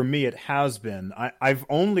 For me, it has been. I've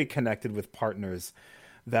only connected with partners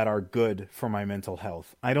that are good for my mental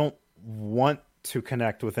health. I don't want to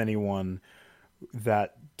connect with anyone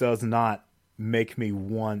that does not make me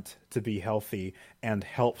want to be healthy and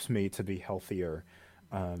helps me to be healthier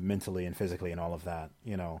mentally and physically and all of that,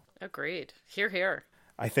 Agreed. Hear, hear.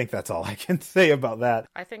 I think that's all I can say about that.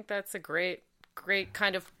 I think that's a great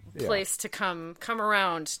kind of place to come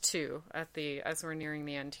around to as we're nearing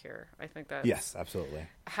the end here. I think that yes, absolutely.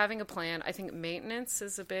 Having a plan. I think maintenance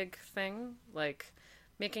is a big thing, like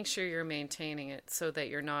making sure you're maintaining it so that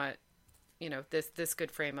you're not, this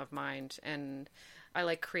good frame of mind. And I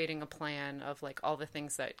like creating a plan of like all the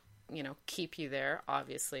things that keep you there.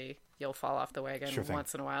 Obviously, you'll fall off the wagon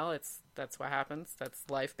once in a while. That's what happens. That's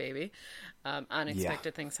life, baby.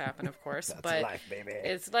 Unexpected things happen, of course. But life, baby.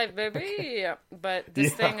 It's life, baby. But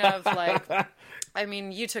this thing of like, I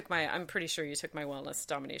mean, I'm pretty sure you took my wellness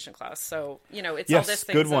domination class. So, it's all this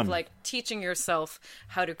things of like teaching yourself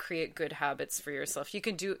how to create good habits for yourself. You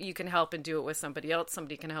can help and do it with somebody else.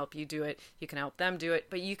 Somebody can help you do it. You can help them do it.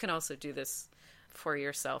 But you can also do this for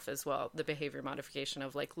yourself as well. The behavior modification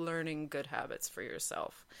of like learning good habits for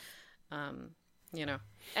yourself. And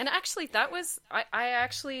actually I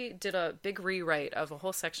actually did a big rewrite of a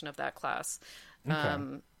whole section of that class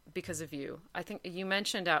because of you. I think you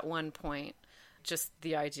mentioned at one point just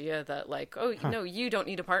the idea that like, you don't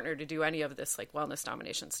need a partner to do any of this like wellness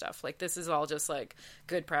domination stuff. Like this is all just like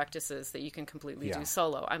good practices that you can completely do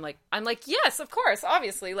solo. I'm like, yes, of course,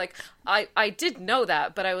 obviously. Like I did know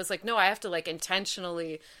that, but I was like, no, I have to like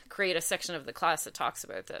intentionally create a section of the class that talks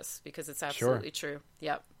about this because it's absolutely true.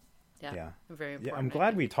 Yep. Yeah. Very important. Yeah, I'm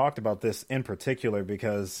glad we talked about this in particular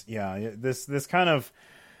because this kind of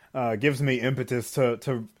gives me impetus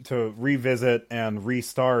to revisit and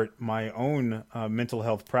restart my own mental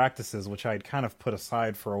health practices, which I'd kind of put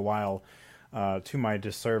aside for a while to my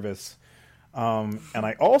disservice. And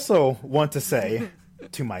I also want to say,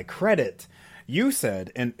 to my credit, you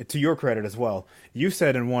said, and to your credit as well, you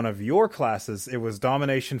said in one of your classes it was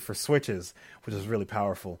domination for switches, which is really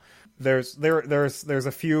powerful. There's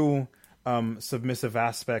a few submissive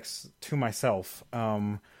aspects to myself,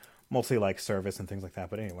 mostly like service and things like that.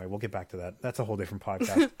 But anyway, we'll get back to that. That's a whole different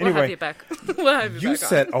podcast. Anyway, we'll have you back. You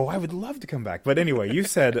said, I would love to come back. But anyway, you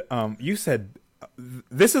said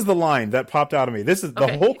this is the line that popped out of me. This is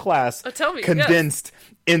the whole class condensed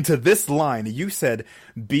into this line. You said,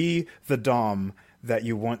 "Be the dom that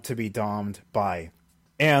you want to be dommed by,"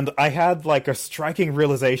 and I had like a striking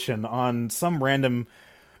realization on some random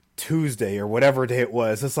Tuesday or whatever day it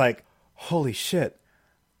was. It's like, holy shit,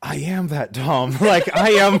 I am that dom. Like I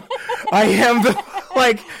am the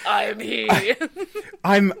like I'm he.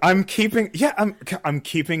 I'm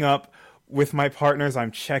keeping up with my partners.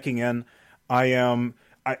 I'm checking in. I'm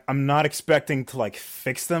not expecting to like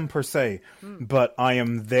fix them per se, but I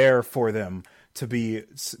am there for them to be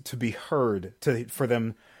heard, for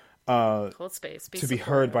them hold space, to be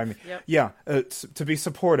heard by me. Yep. To be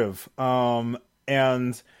supportive.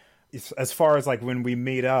 And as far as like when we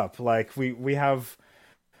meet up, like we have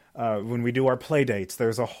when we do our play dates,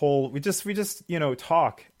 there's a whole we just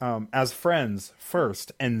talk as friends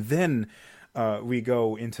first, and then we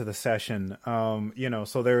go into the session.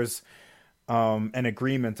 So there's an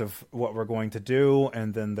agreement of what we're going to do,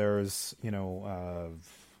 and then there's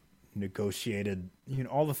negotiated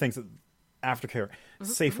all the things that aftercare,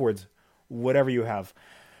 safe words, whatever you have.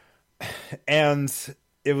 And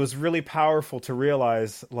it was really powerful to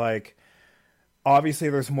realize, like, obviously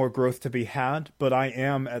there's more growth to be had, but I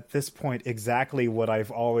am at this point exactly what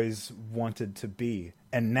I've always wanted to be.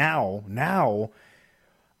 And now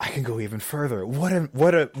I can go even further. What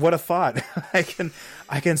a thought. I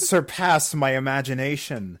can surpass my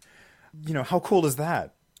imagination. How cool is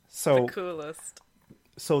that? So the coolest.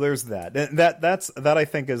 So there's that. And that I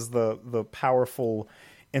think is the powerful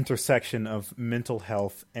intersection of mental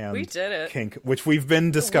health and we did it. Kink, which we've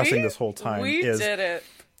been discussing this whole time. We did it.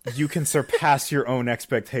 You can surpass your own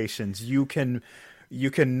expectations. You can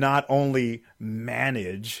not only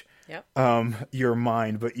manage your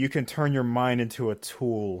mind, but you can turn your mind into a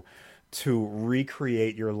tool to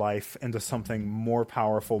recreate your life into something more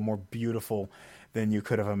powerful, more beautiful than you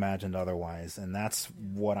could have imagined otherwise. And that's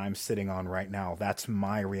what I'm sitting on right now. That's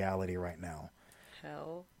my reality right now.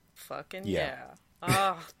 Hell fucking yeah.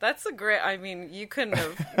 Oh, that's a great. I mean, you couldn't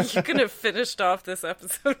have finished off this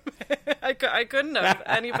episode. I couldn't have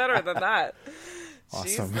any better than that.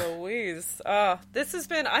 Awesome. Jeez Louise. This has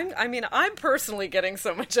been. I'm personally getting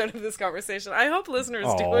so much out of this conversation. I hope listeners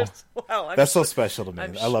do as well. That's so special to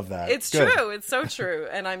me. I love that. It's Good. true. It's so true,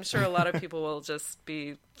 and I'm sure a lot of people will just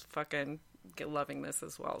be fucking loving this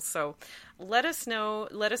as well. So let us know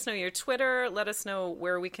your Twitter, let us know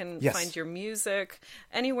where we can find your music,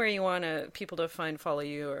 anywhere you want people to follow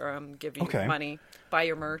you or give you money, buy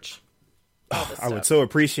your merch. I would so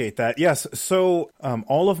appreciate that. Yes. So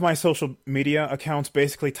all of my social media accounts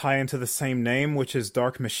basically tie into the same name, which is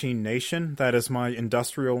Dark Machine Nation. That is my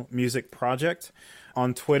industrial music project.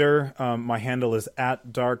 On Twitter, my handle is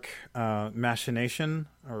 @darkmachination.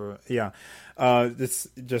 It's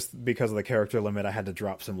just because of the character limit, I had to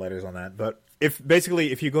drop some letters on that. But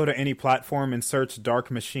if you go to any platform and search Dark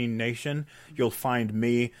Machine Nation, you'll find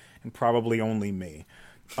me and probably only me.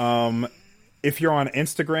 If you're on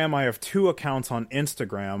Instagram, I have 2 accounts on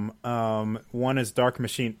Instagram. One is Dark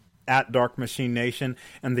Machine at Dark Machine Nation,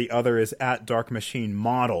 and the other is at Dark Machine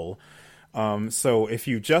Model. So if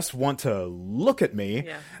you just want to look at me,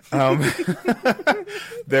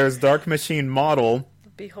 there's Dark Machine Model.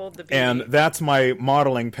 Behold the beauty. And that's my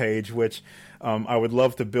modeling page, which I would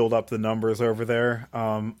love to build up the numbers over there.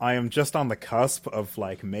 I am just on the cusp of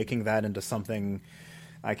like making that into something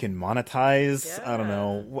I can monetize. Yeah. I don't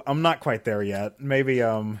know. I'm not quite there yet. Maybe,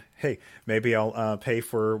 maybe I'll pay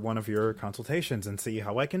for one of your consultations and see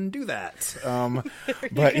how I can do that.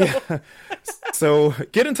 But yeah, so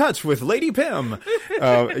get in touch with Lady Pim.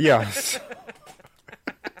 Yeah.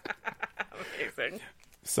 Amazing.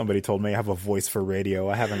 Somebody told me I have a voice for radio.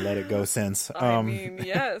 I haven't let it go since. I mean,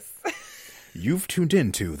 yes. You've tuned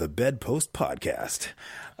into the Bedpost Podcast.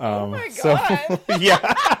 Oh my God. So, yeah.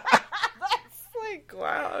 That's like,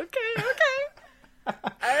 wow. Okay.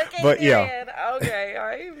 Okay, But, yeah. period. Okay,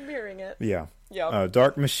 I'm hearing it. Yeah. Yep.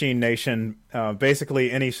 Dark Machine Nation.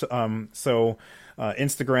 Basically, Instagram,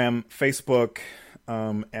 Facebook,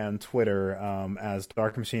 and Twitter as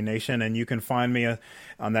Dark Machine Nation, and you can find me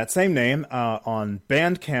on that same name on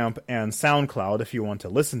Bandcamp and SoundCloud if you want to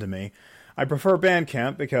listen to me. I prefer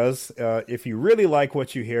Bandcamp because if you really like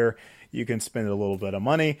what you hear, you can spend a little bit of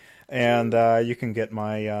money, and you can get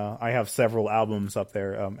my I have several albums up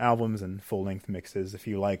there, albums and full-length mixes. If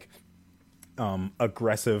you like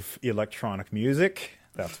aggressive electronic music,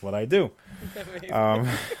 that's what I do.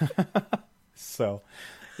 So,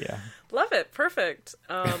 yeah. Love it. Perfect.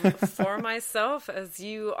 For myself, as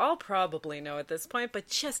you all probably know at this point, but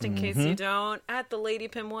just in case you don't, at the Lady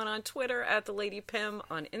Pim 1 on Twitter, at the Lady Pim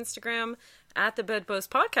on Instagram, at the Bedpost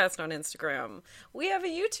Podcast on Instagram. We have a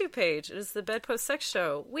YouTube page. It is the Bedpost Sex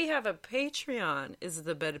Show. We have a Patreon. Is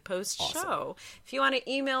the Bedpost Show. If you want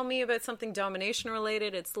to email me about something domination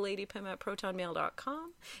related, it's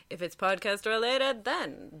ladypim@protonmail.com. If it's podcast related,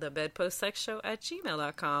 then the Bedpost Sex Show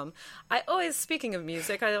 @gmail.com. Speaking of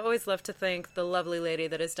music, I always love to thank the lovely lady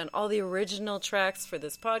that has done all the original tracks for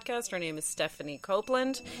this podcast. Her name is Stephanie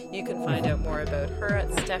Copeland. You can find out more about her at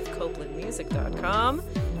stephcopelandmusic.com.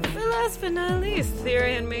 But last but not least,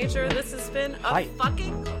 Therion Major, this has been a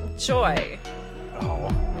fucking joy. Oh,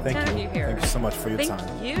 thank you. Thank you so much for your time.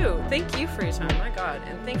 Thank you for your time, my God.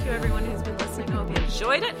 And thank you everyone who's been listening. I hope you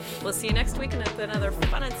enjoyed it. We'll see you next week with another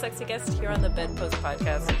fun and sexy guest here on the Bedpost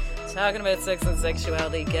Podcast, talking about sex and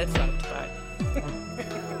sexuality. Get fucked. Bye.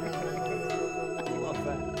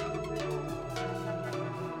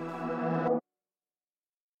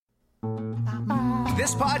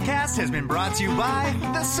 This podcast has been brought to you by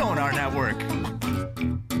the Sonar Network.